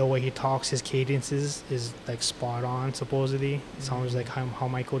 and the way he talks, his cadences is like spot on. Supposedly, it sounds like how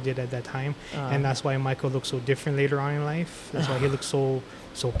Michael did at that time, and that's why Michael looks so different later on in life. That's why he looks so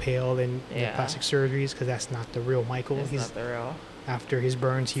pale and the Yeah. plastic surgeries, because that's not the real Michael. It's He's not the real. after his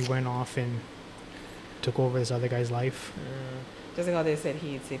burns, he went off and took over this other guy's life. Just like how they said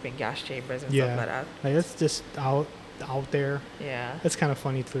he'd sleep in gas chambers and Yeah. stuff like that. Like that's just out there. Yeah. That's kind of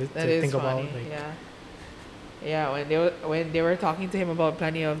funny to That is think funny. about. Like, Yeah. Yeah, when they were talking to him about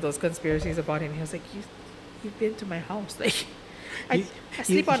plenty of those conspiracies about him, he was like, "You've been to my house, like, I You-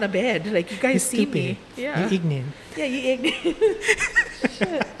 sleep you- on a bed, like you guys you're see me, stupid. yeah, You're ignorant. yeah, you ignorant."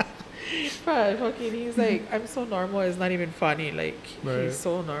 Shit. Bro, fucking, he's like, "I'm so normal. It's not even funny. Like, Right. he's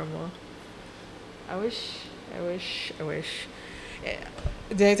so normal." I wish. Eh,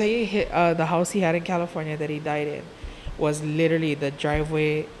 Did I tell you the house he had in California that he died in was literally the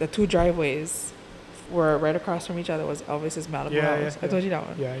driveway, the two driveways were right across from each other was Elvis's Malibu Yeah, house. yeah, I told you that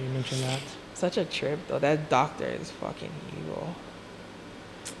one. Yeah, you mentioned that. Such a trip though. That doctor is fucking evil.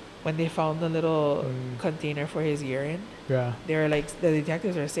 When they found the little container for his urine, Yeah. they were like, the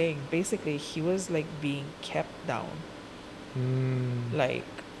detectives were saying basically he was like being kept down. Like,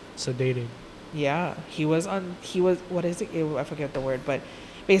 Sedated. yeah, he was, what is it? I forget the word, but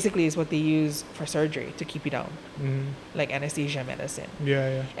basically it's what they use for surgery to keep you down, like anesthesia medicine. Yeah,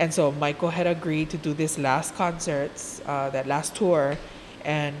 yeah. And so Michael had agreed to do this last concerts, that last tour,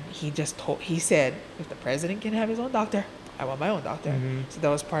 and he said, if the president can have his own doctor, I want my own doctor. Mhm. So that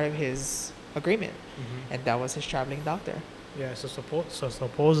was part of his agreement, and that was his traveling doctor. Yeah, so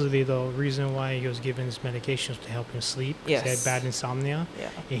supposedly the reason why he was given his medications to help him sleep, 'cause he had Yes. bad insomnia, Yeah,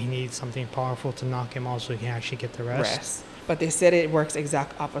 and he needed something powerful to knock him out so he can actually get the rest. But they said it works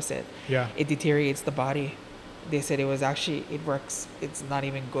exact opposite. Yeah. It deteriorates the body. They said it works. It's not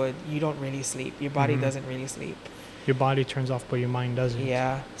even good. You don't really sleep. Your body Mhm. doesn't really sleep. Your body turns off, but your mind doesn't.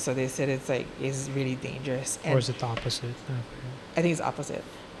 Yeah. So they said it's really dangerous. Or And is it the opposite? I think it's opposite.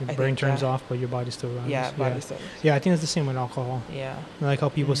 Your I brain think, turns yeah. off, but your body still runs. Yeah, body still. Yeah, I think it's the same with alcohol. Yeah. Like how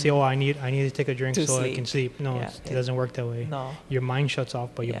people say, Mhm. "Oh, I need to take a drink To so I can sleep." No, Yeah, it doesn't work that way. No. Your mind shuts off,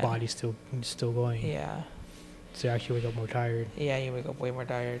 but your Yeah. body's still going. Yeah. So you actually wake up more tired. Yeah. You wake up way more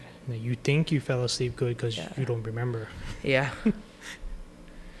tired. Now, you think you fell asleep good because Yeah. you don't remember. Yeah.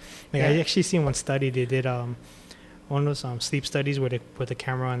 Like I Yeah. actually seen one study they did one of those sleep studies where they put the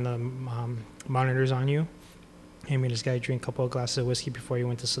camera and the monitors on you and made this guy drink a couple of glasses of whiskey before he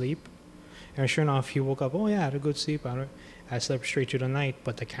went to sleep. And sure enough, he woke up, oh yeah, I had a good sleep. I slept straight through the night,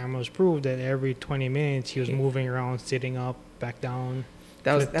 but the cameras proved that every 20 minutes he was moving around, sitting up, back down,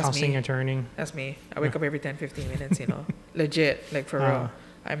 That's tossing me. and turning. That's me. I wake up every 10, 15 minutes, you know. Legit, like for real.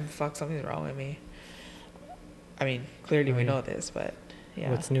 Something's wrong with me. I mean, clearly Oh, we yeah. know this, but yeah.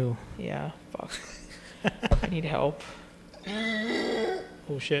 What's new? Yeah, fuck. I need help.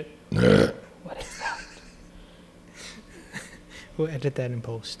 Oh shit. What is that? We'll edit that in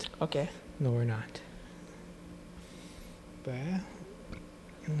post. Okay. No, we're not. But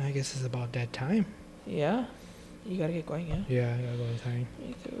I guess it's about that time. Yeah? You gotta get going, yeah? Yeah, I gotta go to time.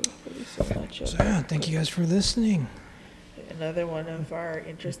 Me too. Pretty so much. So yeah, thank you guys for listening. Another one of our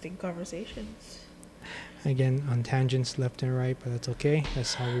interesting conversations. Again, on tangents left and right, but that's okay.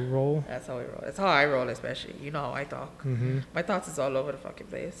 That's how we roll. That's how we roll. That's how I roll, especially. You know how I talk. Mm-hmm. My thoughts is all over the fucking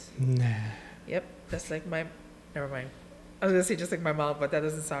place. Nah. Yep. That's like never mind. I was gonna say just like my mom, but that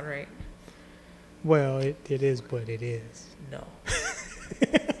doesn't sound right. Well, it is, but it is. No,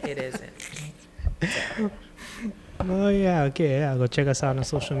 it isn't. Oh yeah, okay, yeah. Go check us out on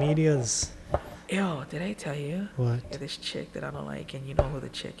social medias. Yo, did I tell you? What? Yeah, this chick that I don't like, and you know who the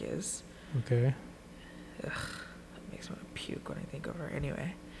chick is. Okay. Ugh, that makes me want to puke when I think of her.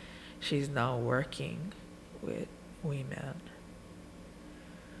 Anyway, she's now working with Wee Man.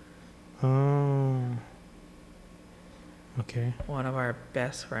 Oh. Okay. One of our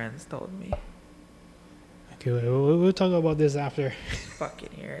best friends told me. Okay, we'll talk about this after. Fucking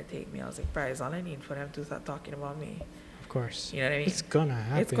irritate me. I was like, bro, it's all I need for them to start talking about me. Of course. You know what I mean? It's gonna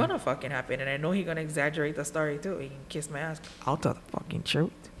happen. It's gonna fucking happen, and I know he's gonna exaggerate the story too. He can kiss my ass. I'll tell the fucking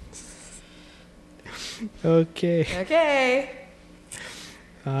truth. Okay. Okay.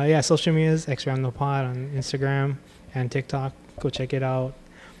 Yeah, social medias, xrandompod on Instagram and TikTok. Go check it out.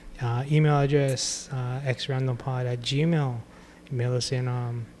 Email address, xrandompod@gmail. Mail us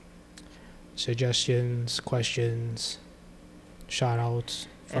in suggestions, questions, shout outs.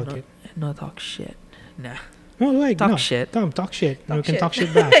 And Fuck it. no talk shit. Nah. No, like, Talk no, shit. Don't talk shit. Talk We can shit. talk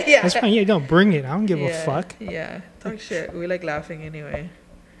shit back. Yeah. That's fine. Yeah, don't bring it. I don't give a fuck. Yeah. Talk shit. We like laughing anyway.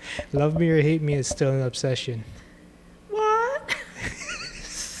 Love me or hate me is still an obsession. What?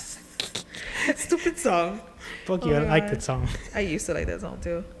 That stupid song. Fuck you, Oh I like God. that song. I used to like that song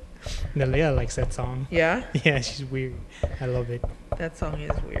too. Nalia likes that song. Yeah? Yeah, she's weird. I love it. That song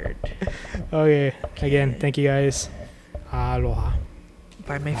is weird. Okay, again, thank you guys. Aloha.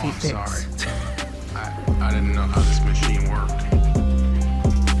 Buy my Oh, feet I'm pics. sorry. I didn't know how this machine worked.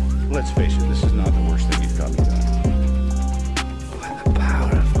 Let's face it, this is not the worst thing you've got me doing. By the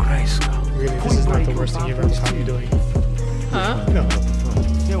power of Grayskull. Really, this is not the worst thing you've ever caught me doing. Huh? No,